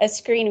a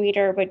screen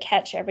reader would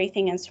catch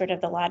everything in sort of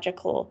the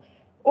logical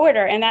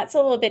order. And that's a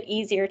little bit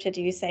easier to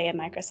do, say, in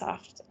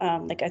Microsoft,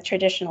 like a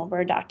traditional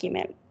Word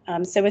document.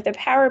 So with the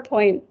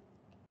PowerPoint,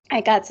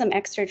 I got some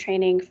extra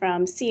training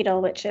from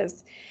CETL, which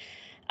is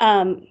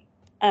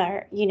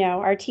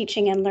our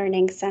teaching and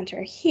learning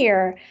center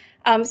here.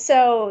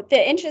 So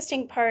the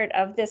interesting part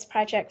of this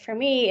project for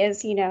me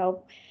is,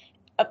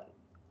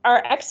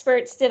 our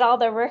experts did all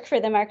the work for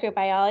the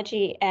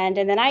microbiology end,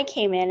 and then I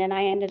came in and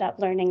I ended up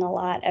learning a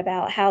lot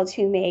about how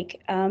to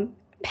make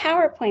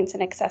PowerPoints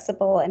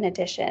inaccessible in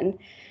addition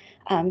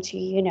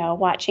to,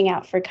 watching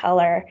out for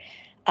color.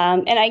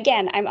 And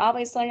again, I'm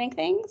always learning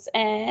things,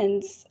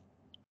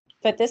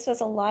 but this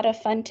was a lot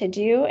of fun to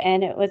do,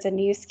 and it was a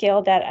new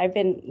skill that I've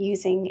been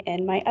using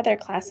in my other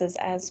classes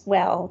as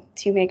well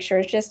to make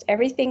sure just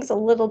everything's a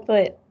little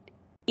bit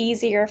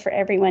easier for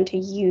everyone to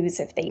use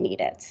if they need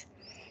it.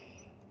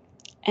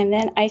 And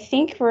then I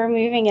think we're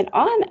moving it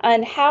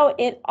on how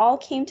it all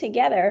came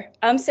together.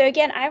 So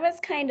again, I was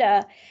kind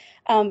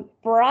of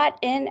brought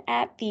in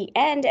at the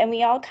end, and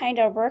we all kind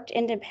of worked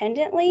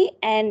independently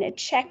and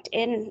checked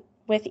in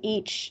with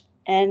each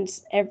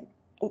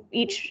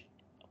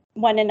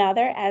one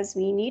another as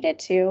we needed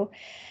to.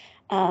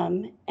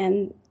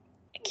 And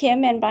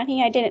Kim and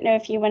Bonnie, I didn't know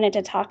if you wanted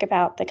to talk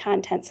about the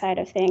content side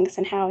of things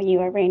and how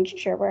you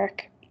arranged your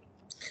work.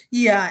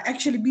 Yeah,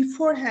 actually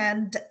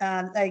beforehand,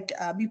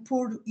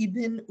 before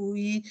even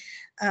we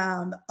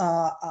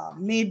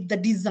made the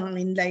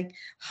design, like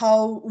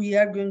how we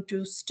are going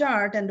to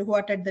start and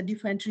what are the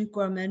different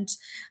requirements,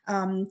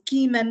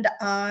 Kim and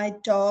I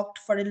talked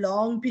for a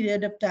long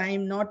period of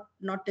time, not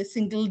a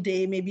single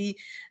day, maybe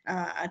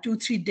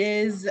 2-3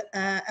 days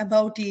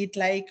about it,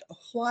 like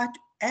what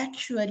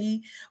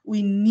actually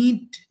we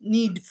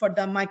need for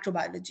the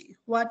microbiology,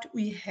 what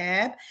we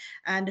have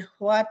and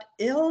what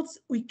else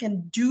we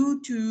can do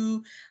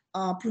to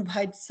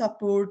provide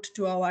support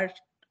to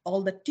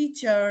all the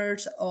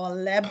teachers, all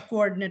lab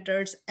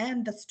coordinators,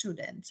 and the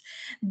students.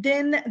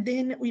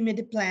 Then we made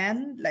a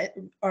plan,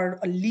 or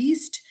a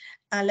list,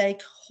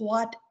 like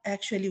what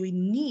actually we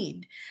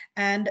need,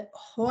 and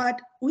what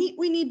we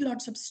need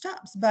lots of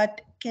stuff, but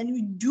can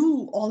we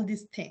do all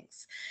these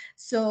things?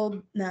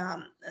 So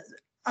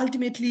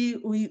ultimately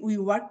we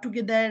worked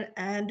together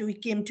and we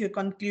came to a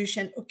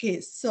conclusion.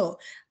 Okay, so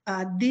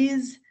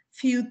these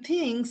few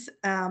things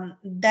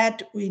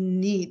that we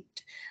need,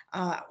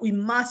 we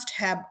must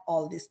have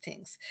all these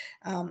things.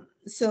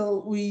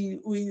 So we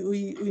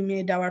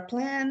made our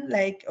plan,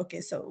 like,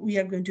 okay, so we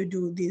are going to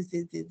do these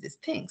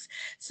things.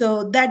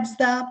 So that's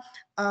the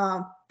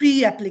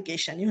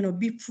pre-application,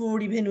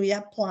 before even we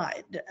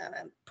applied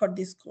for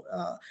this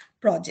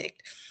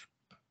project.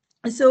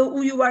 So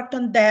we worked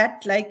on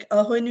that, like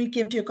when we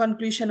came to a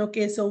conclusion,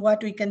 okay, so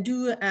what we can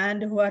do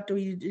and what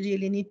we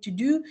really need to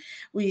do,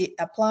 we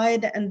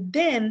applied. And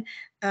then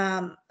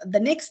the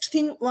next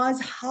thing was,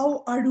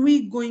 how are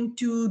we going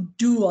to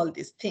do all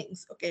these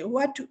things? Okay,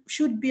 what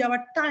should be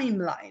our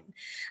timeline,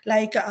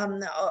 like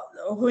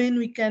when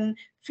we can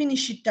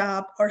finish it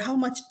up, or how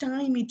much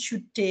time it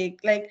should take.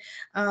 Like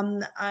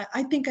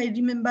I think I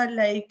remember,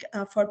 like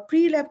for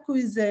pre-lab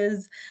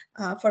quizzes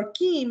for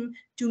Kim,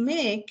 to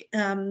make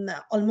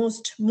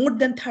almost more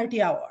than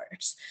 30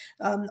 hours.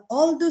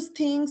 All those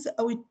things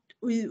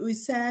we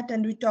sat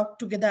and we talked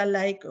together,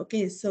 like,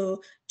 okay,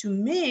 so to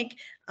make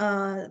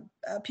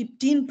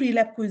 15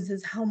 pre-lab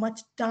quizzes, how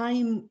much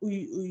time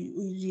we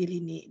really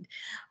need,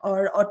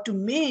 or to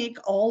make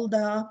all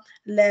the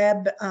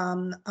lab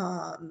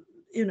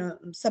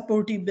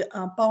supportive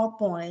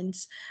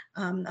PowerPoints,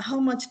 how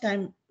much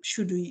time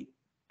should we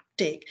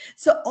take?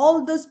 So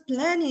all those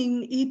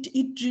planning, it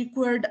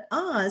required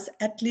us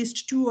at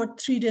least 2 or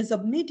 3 days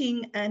of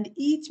meeting, and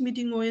each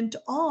meeting went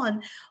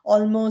on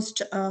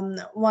almost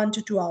 1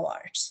 to 2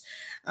 hours.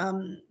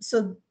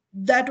 So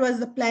that was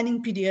the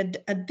planning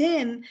period.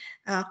 Then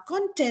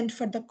content,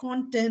 for the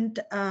content,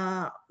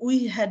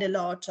 we had a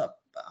lot of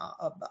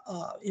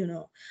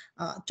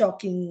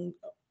talking.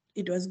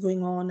 It was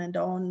going on and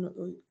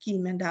on,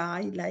 Kim and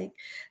I, like,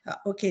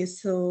 okay,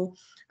 so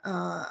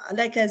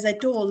like as I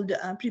told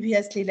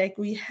previously, like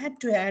we had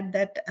to add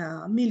that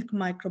milk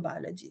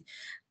microbiology.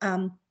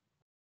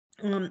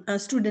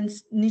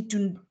 Students need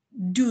to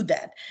do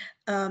that.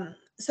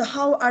 so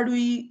how are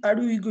we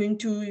going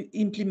to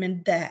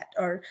implement that,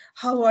 or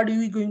how are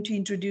we going to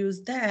introduce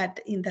that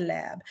in the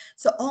lab?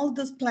 So all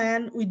this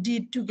plan we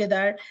did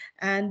together,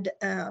 and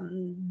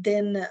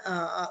then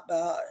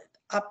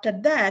after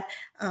that,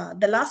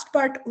 the last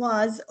part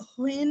was,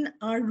 when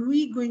are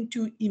we going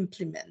to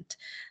implement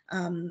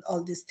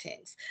all these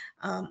things?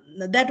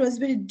 That was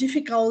very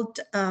difficult.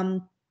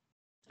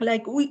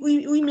 Like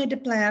we made a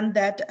plan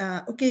that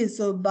okay,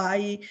 so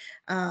by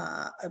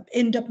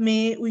end of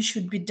May we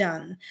should be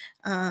done,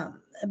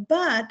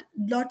 but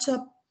lots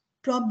of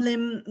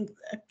problem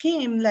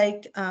came,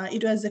 like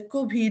it was a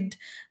COVID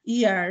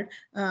year,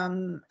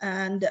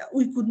 and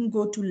we couldn't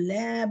go to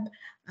lab,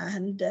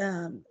 and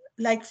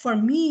like for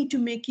me to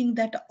making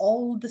that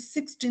all the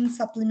 16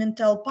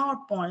 supplemental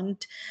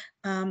PowerPoint,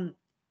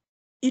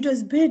 it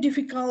was very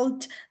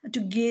difficult to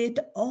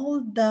get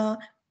all the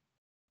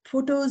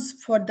photos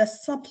for the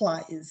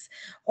supplies,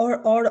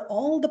 or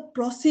all the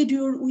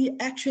procedure we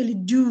actually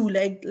do,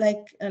 like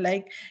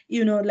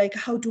like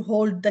how to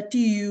hold the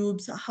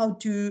tubes, how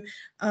to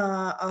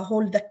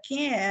hold the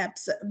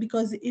caps,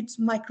 because it's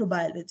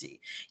microbiology.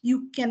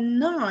 You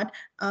cannot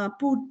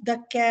put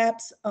the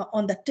caps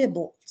on the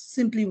table.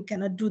 Simply we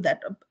cannot do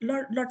that.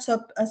 Lots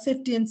of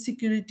safety and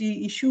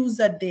security issues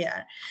are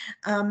there.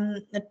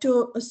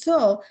 To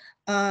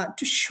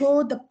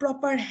show the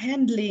proper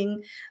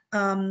handling,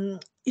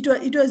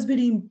 it was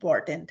very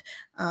important,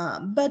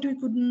 but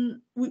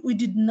we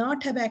did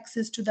not have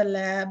access to the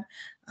lab.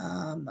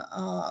 um,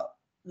 uh,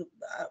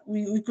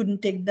 we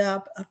couldn't take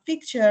the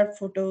picture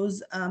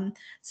photos,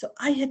 so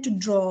I had to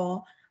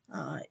draw,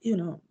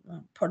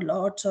 for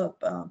lots of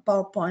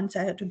PowerPoints,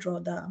 I had to draw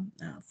the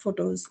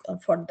photos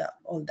for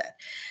all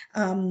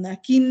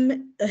that.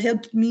 Kim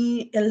helped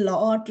me a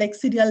lot, like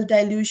serial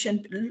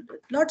dilution,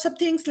 lots of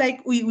things,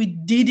 like we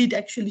did it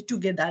actually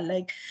together.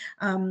 Like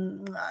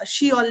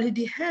she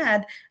already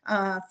had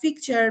a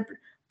picture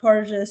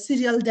for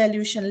serial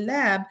dilution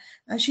lab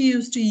she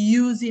used to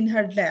use in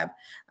her lab.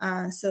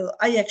 So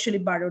I actually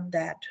borrowed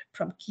that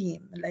from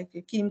Kim. Like,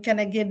 Kim, can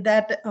I get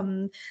that?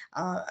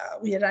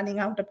 We are running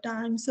out of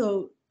time.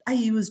 So I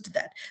used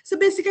that. So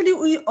basically,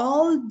 we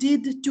all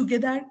did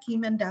together,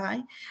 Kim and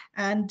I,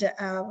 and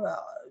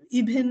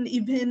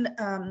even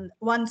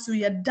once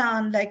we are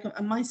done, like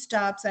my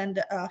stops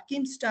and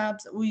Kim's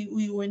stops,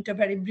 we went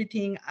over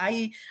everything.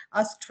 I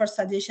asked for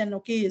suggestion.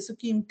 Okay, so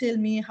Kim, tell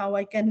me how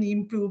I can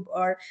improve,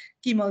 or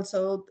Kim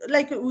also,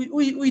 like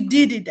we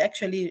did it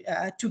actually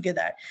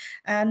together.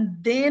 And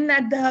then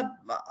at the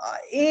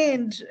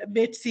end,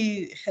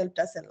 Betsy helped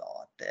us a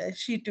lot.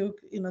 She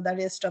took the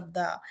rest of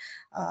the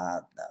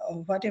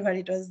whatever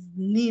it was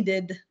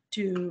needed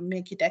to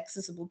make it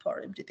accessible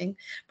for everything,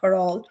 for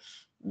all.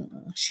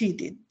 She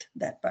did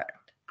that part.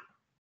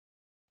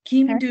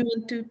 Kim, do you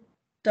want to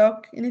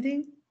talk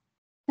anything?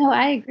 No,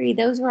 I agree.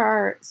 Those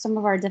were some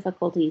of our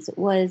difficulties. It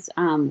was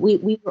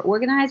we were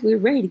organized, we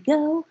were ready to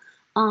go,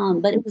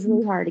 but it was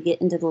really hard to get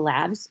into the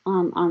labs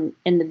in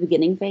the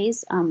beginning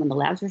phase when the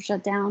labs were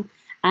shut down,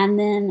 and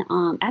then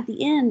at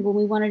the end when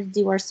we wanted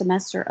to do our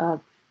semester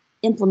of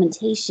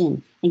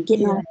implementation and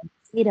getting all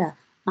the data.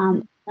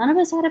 None of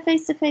us had a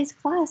face-to-face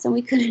class, and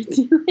we couldn't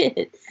do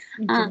it.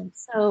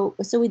 So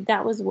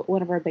that was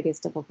one of our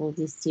biggest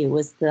difficulties too.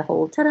 Was the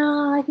whole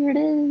ta-da, here it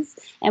is,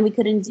 and we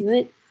couldn't do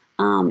it.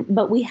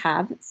 But we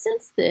have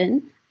since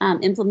then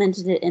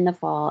implemented it in the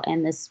fall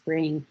and this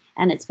spring,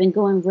 and it's been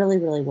going really,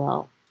 really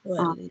well.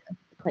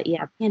 But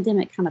yeah,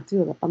 pandemic kind of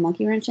threw a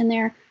monkey wrench in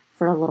there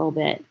for a little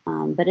bit,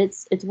 but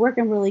it's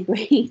working really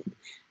great.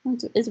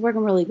 It's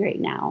working really great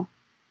now.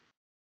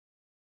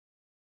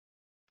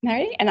 All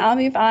right, and I'll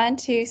move on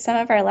to some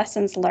of our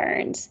lessons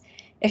learned.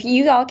 If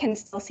you all can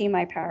still see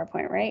my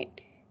PowerPoint, right?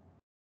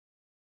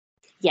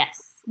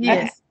 Yes.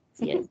 Yes.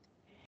 Okay. Yes.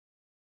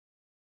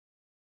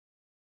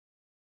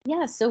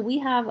 Yeah, so we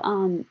have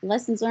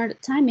lessons learned.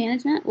 Time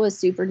management was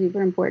super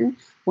duper important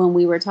when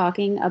we were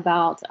talking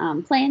about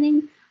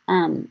planning.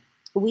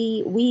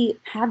 We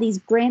have these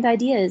grand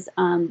ideas,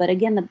 but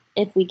again,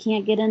 if we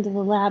can't get into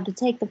the lab to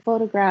take the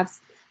photographs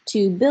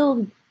to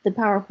build the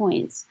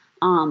PowerPoints,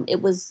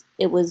 it was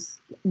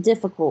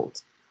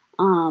difficult.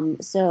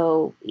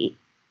 So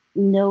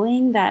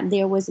knowing that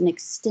there was an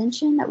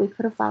extension, that we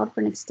could have filed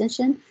for an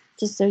extension,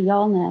 just so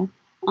y'all know,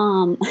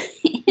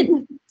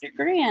 in the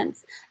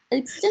grants,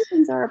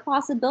 extensions are a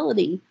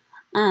possibility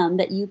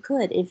that you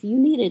could, if you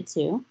needed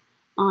to,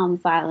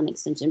 file an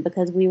extension,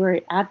 because we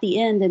were at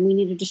the end and we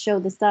needed to show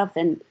the stuff,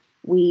 and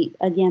we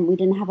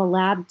didn't have a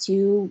lab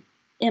to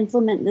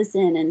implement this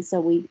in, and so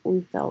we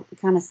felt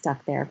kind of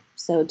stuck there.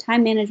 So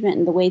time management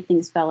and the way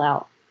things fell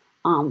out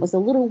was a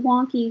little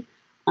wonky,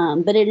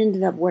 but it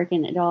ended up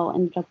working. It all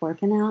ended up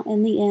working out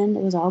in the end.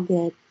 It was all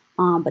good.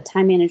 But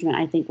time management,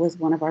 I think, was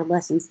one of our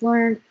lessons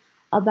learned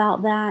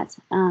about that.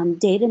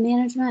 Data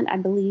management, I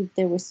believe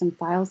there was some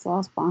files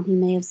lost. Bonnie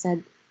may have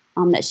said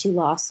that she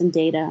lost some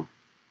data.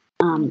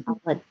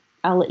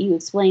 I'll let you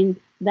explain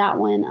that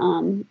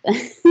one.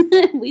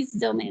 We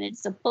still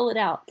managed to pull it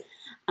out.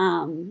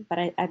 But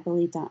I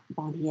believe that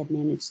Bonnie had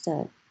managed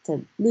to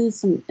lose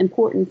some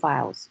important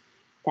files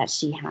that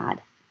she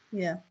had.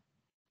 Yeah.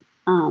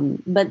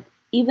 But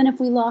even if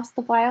we lost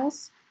the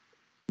files,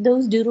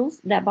 those doodles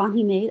that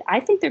Bonnie made, I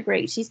think they're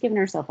great. She's given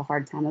herself a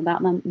hard time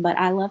about them, but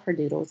I love her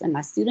doodles, and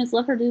my students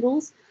love her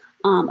doodles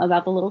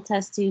about the little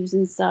test tubes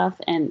and stuff,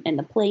 and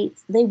the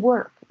plates. They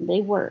work.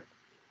 They work.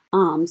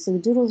 So the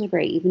doodles are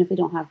great, even if we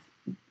don't have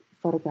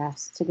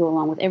photographs to go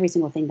along with every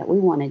single thing that we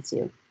wanted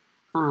to.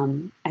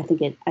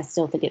 I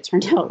still think it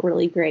turned out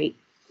really great.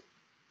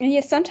 And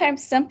yeah,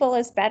 sometimes simple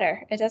is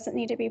better. It doesn't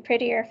need to be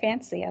pretty or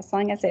fancy as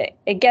long as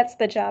it gets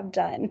the job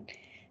done.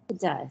 It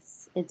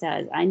does. It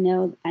does. I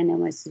know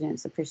my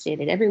students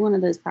appreciated every one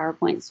of those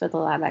PowerPoints for the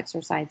lab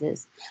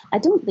exercises. I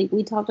don't think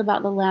we talked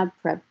about the lab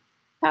prep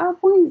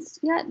PowerPoints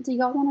yet. Do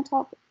y'all want to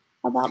talk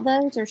about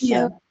those or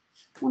show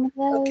one of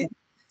those? Okay.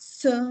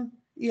 So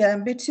yeah,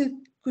 Betsy,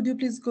 could you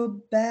please go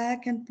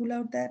back and pull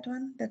out that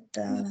one?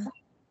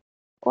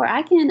 Or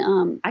I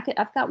can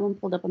I've got one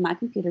pulled up on my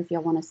computer if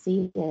y'all want to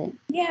see it.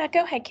 Yeah,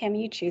 go ahead, Kim.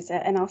 You choose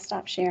it, and I'll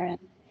stop sharing.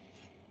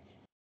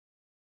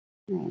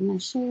 All right, I'm gonna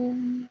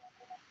share.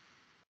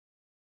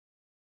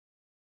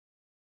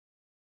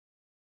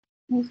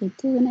 Is it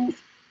doing it?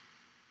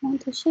 I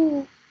want to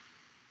share.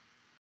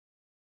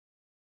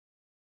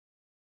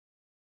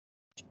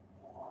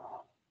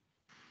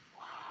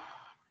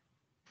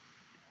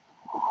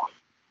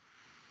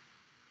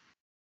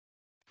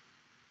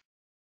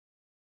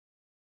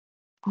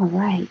 All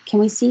right, can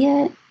we see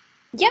it?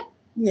 Yep.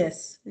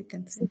 Yes, we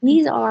can see.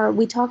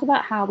 We talked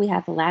about how we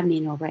have the lab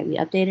manual, right? We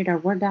updated our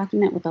Word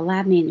document with the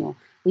lab manual.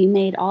 We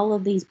made all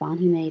of these,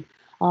 Bonnie made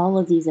all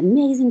of these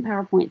amazing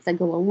PowerPoints that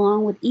go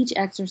along with each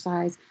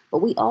exercise,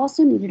 but we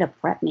also needed a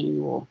prep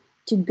manual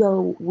to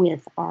go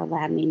with our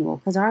lab manual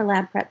because our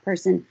lab prep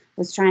person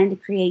was trying to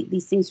create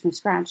these things from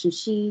scratch, and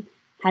she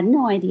had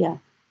no idea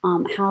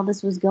how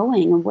this was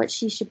going and what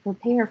she should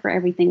prepare for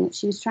everything.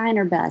 She was trying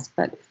her best,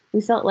 but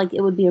we felt like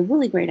it would be a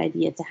really great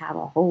idea to have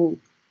a whole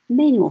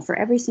manual for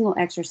every single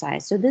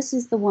exercise. So this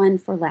is the one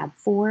for lab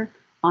 4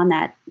 on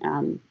that,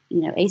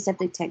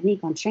 aseptic technique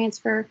on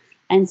transfer.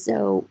 And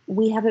so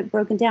we have it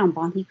broken down.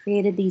 Bonnie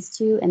created these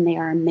two, and they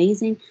are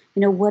amazing.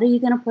 What are you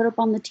going to put up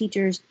on the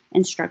teacher's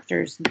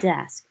instructor's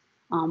desk?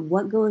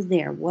 What goes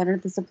there? What are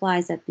the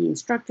supplies that the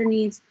instructor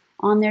needs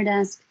on their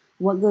desk?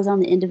 What goes on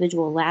the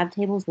individual lab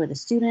tables where the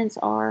students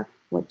are?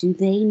 What do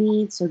they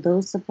need? So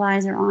those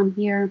supplies are on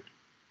here.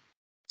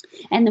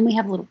 And then we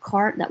have a little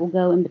cart that will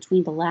go in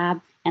between the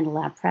lab and the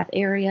lab prep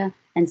area.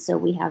 And so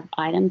we have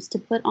items to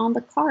put on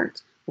the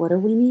cart. What do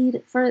we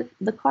need for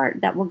the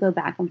cart that will go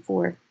back and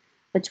forth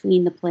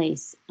between the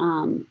place,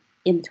 in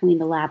between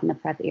the lab and the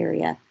prep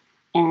area?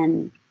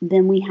 And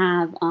then we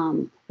have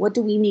what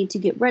do we need to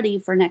get ready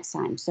for next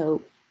time?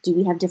 So do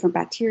we have different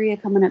bacteria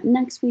coming up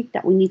next week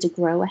that we need to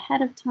grow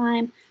ahead of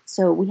time?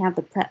 So we have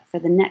the prep for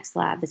the next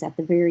lab is at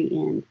the very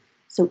end.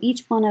 So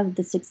each one of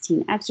the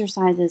 16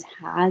 exercises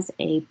has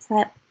a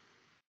prep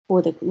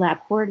for the lab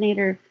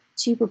coordinator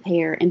to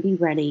prepare and be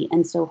ready.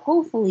 And so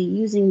hopefully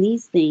using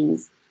these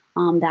things,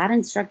 that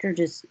instructor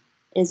just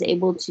is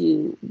able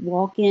to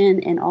walk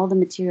in and all the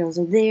materials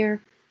are there.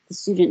 The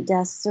student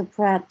desks are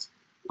prepped,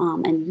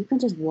 and you can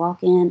just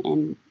walk in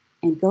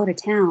and go to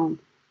town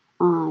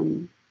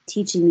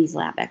teaching these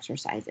lab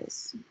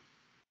exercises.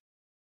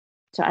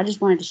 So I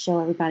just wanted to show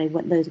everybody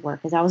what those were,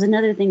 because that was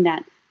another thing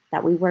that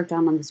we worked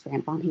on this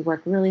grant. Bonnie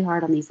worked really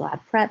hard on these lab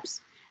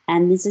preps.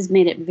 And this has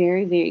made it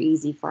very, very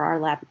easy for our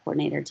lab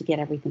coordinator to get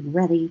everything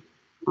ready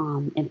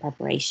in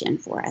preparation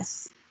for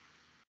us.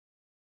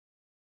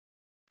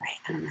 Right,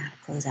 I don't know how to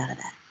close out of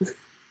that.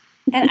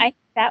 And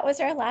that was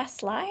our last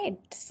slide.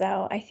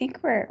 So I think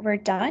we're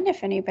done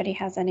if anybody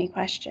has any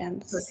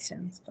questions.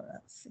 Questions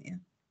for us, yeah.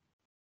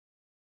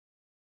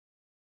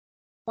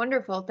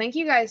 Wonderful. Thank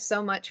you guys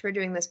so much for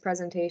doing this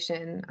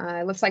presentation.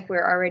 It looks like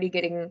we're already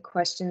getting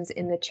questions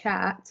in the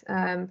chat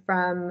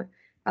from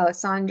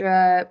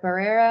Alessandra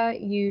Barrera.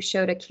 You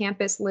showed a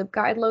campus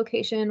LibGuide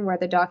location where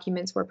the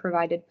documents were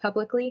provided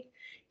publicly.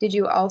 Did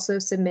you also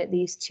submit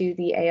these to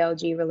the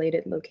ALG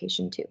related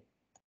location too?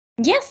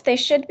 Yes, they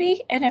should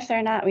be. And if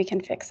they're not, we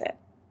can fix it.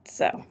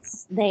 So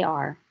they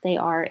are.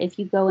 If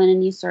you go in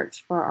and you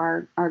search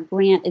for our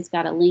grant, it's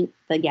got a link.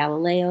 The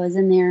Galileo is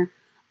in there,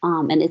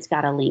 and it's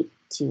got a link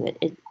to it.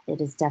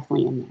 It is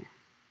definitely in there.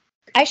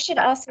 I should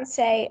also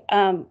say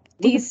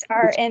these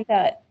are in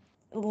the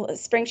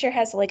SpringShare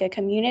has like a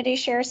community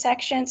share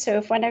section. So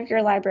if one of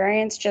your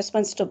librarians just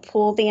wants to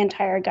pull the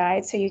entire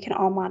guide so you can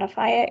all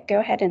modify it, go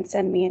ahead and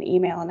send me an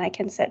email and I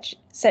can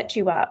set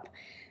you up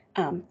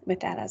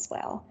with that as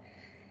well.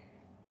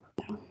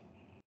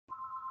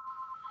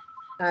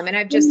 And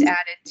I've just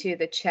added to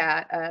the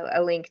chat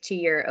a link to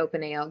your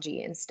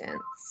OpenALG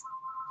instance.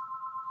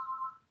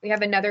 We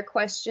have another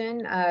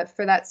question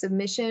for that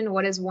submission.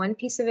 What is one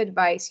piece of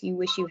advice you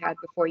wish you had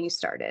before you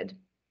started?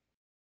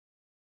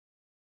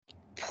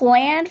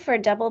 Plan for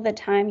double the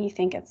time you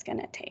think it's going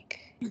to take.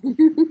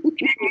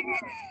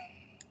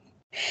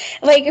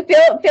 Like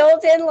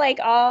build in like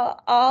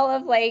all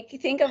of like,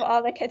 think of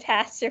all the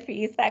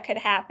catastrophes that could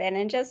happen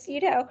and just,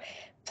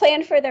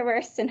 plan for the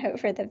worst and hope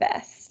for the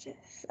best.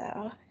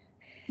 So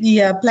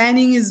Yeah,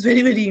 planning is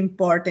very, very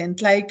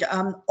important. Like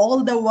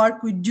all the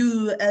work we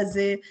do as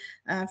a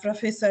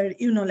professor,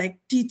 like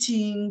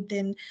teaching,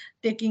 then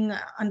taking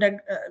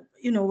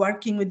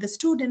working with the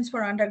students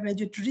for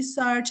undergraduate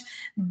research.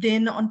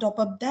 Then on top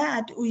of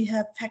that, we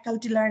have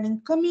faculty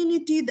learning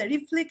community, the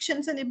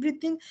reflections and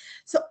everything.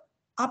 So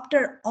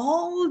after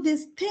all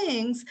these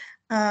things,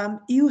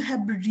 you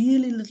have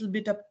really little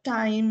bit of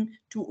time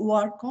to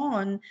work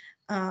on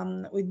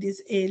with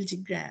this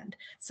ALG grant.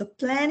 So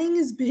planning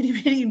is very,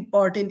 very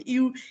important.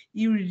 You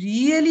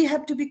really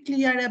have to be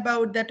clear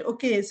about that.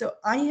 Okay, so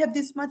I have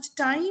this much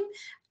time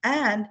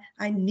and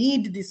I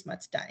need this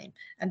much time.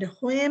 And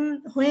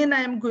when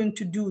I am going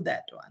to do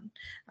that one,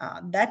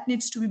 that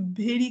needs to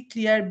be very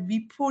clear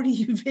before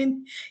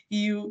even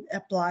you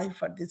apply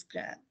for this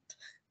grant.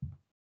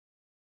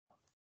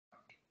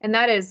 And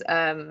that is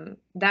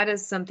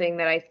something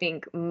that I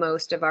think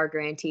most of our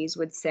grantees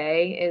would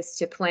say, is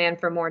to plan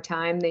for more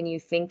time than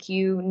you think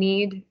you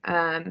need.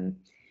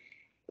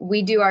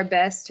 We do our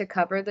best to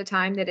cover the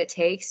time that it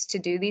takes to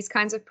do these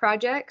kinds of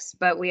projects,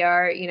 but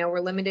we're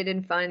limited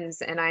in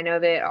funds. And I know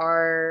that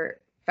our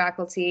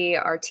faculty,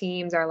 our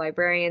teams, our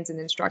librarians and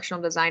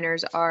instructional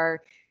designers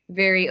are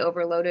very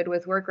overloaded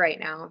with work right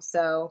now.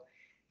 So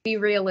be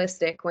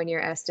realistic when you're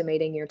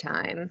estimating your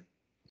time.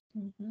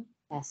 Mm-hmm.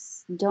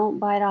 Yes, don't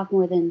bite off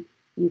more than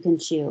you can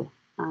chew.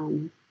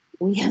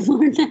 We have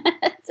learned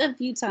that a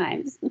few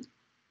times.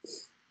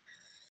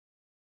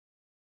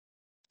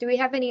 Do we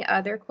have any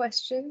other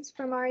questions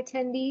from our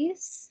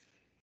attendees?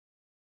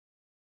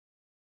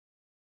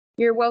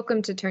 You're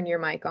welcome to turn your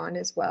mic on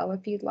as well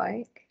if you'd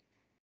like.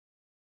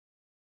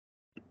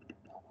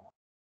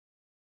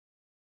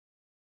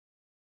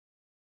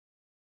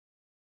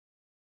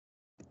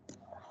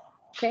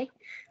 Okay.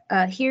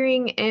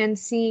 Hearing and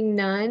seeing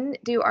none,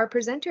 do our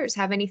presenters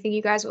have anything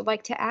you guys would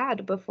like to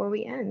add before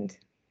we end?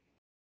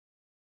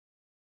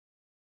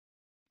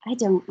 I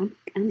don't.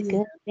 I'm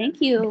good. Thank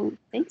you.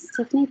 Thanks,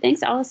 Tiffany.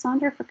 Thanks,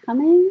 Alessandra, for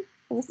coming.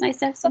 It was nice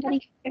to have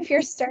somebody. If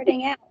you're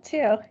starting out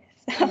too.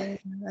 Yeah,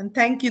 and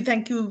thank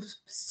you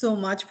so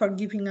much for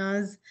giving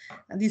us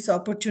this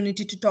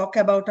opportunity to talk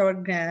about our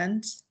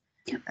grants.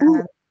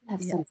 Ooh,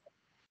 have Yeah. some.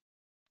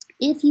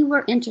 If you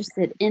were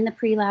interested in the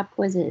pre-lab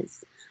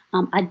quizzes,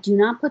 I do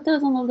not put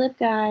those on the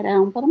LibGuide. I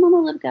don't put them on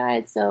the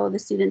LibGuide so the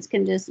students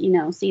can just,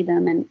 see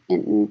them,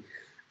 and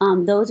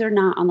those are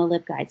not on the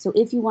LibGuide. So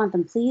if you want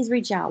them, please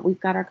reach out. We've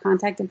got our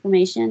contact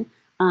information.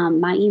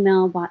 My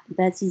email,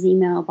 Betsy's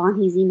email,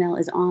 Bonhi's email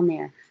is on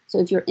there. So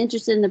if you're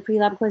interested in the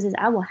pre-lab quizzes,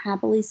 I will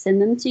happily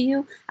send them to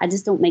you. I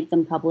just don't make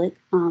them public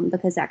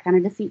because that kind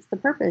of defeats the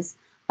purpose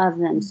of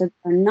them. So if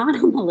they're not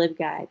on the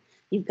LibGuide,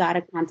 you've got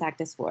to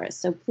contact us for us.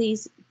 So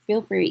please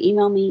feel free to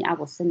email me. I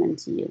will send them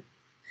to you.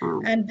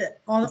 And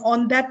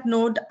on that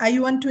note, I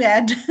want to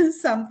add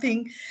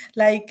something.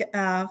 Like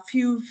a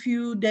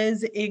few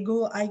days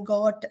ago, I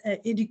got a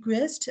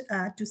request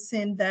to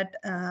send that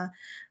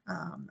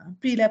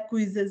pre-lab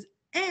quizzes.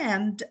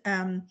 And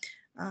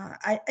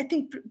I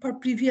think for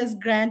previous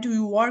grant, we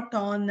worked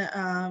on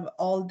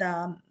all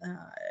the,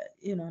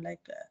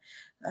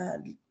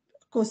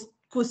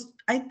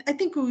 I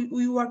think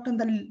we worked on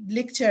the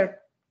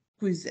lecture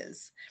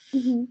quizzes.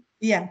 Mm-hmm.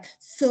 Yeah,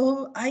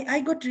 so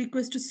I got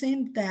request to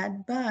send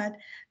that, but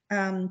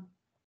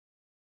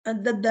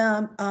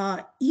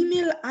the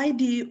email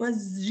ID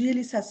was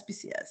really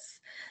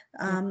suspicious.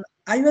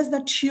 I was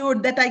not sure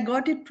that I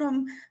got it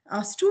from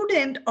a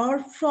student or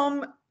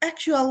from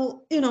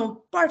actual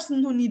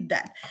person who need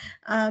that.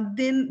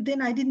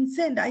 Then I didn't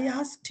send. I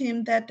asked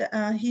him that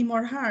him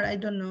or her, I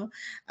don't know.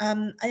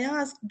 I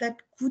asked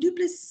that, could you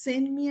please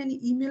send me an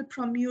email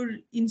from your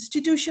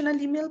institutional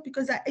email,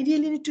 because I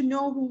really need to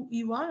know who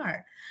you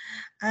are.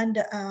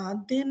 And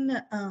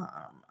then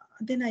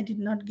I did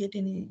not get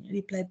any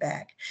reply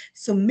back.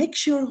 So make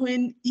sure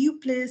when you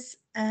place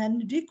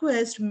an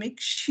request, make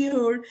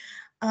sure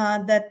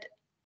that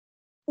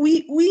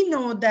we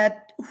know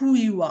that who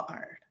you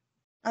are.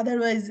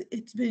 Otherwise,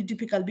 it's very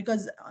difficult,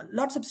 because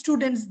lots of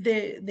students,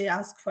 they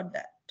ask for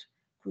that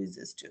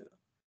quizzes too.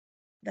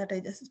 That I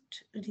just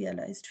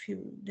realized a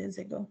few days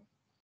ago.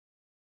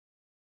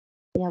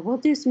 Yeah, we'll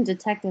do some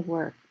detective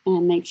work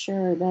and make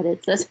sure that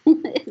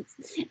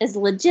it's a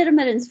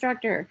legitimate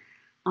instructor.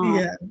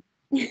 Yeah.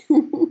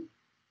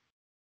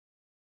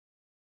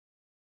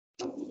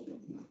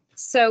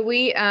 So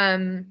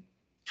we're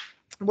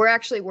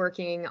actually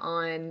working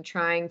on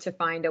trying to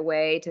find a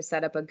way to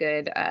set up a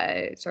good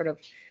sort of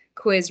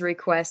quiz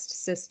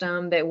request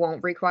system that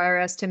won't require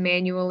us to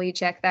manually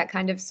check that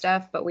kind of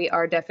stuff, but we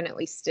are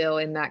definitely still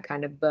in that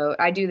kind of boat.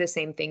 I do the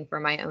same thing for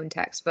my own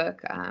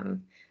textbook.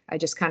 I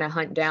just kind of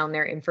hunt down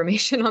their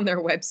information on their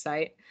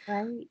website.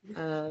 Right.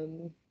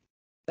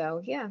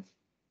 So yeah.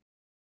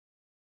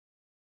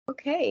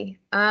 Okay.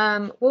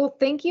 Well,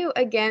 thank you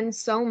again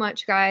so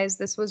much, guys.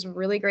 This was a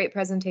really great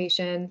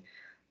presentation.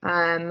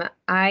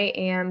 I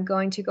am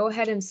going to go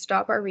ahead and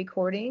stop our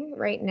recording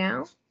right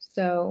now.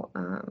 So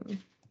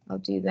I'll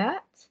do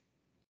that.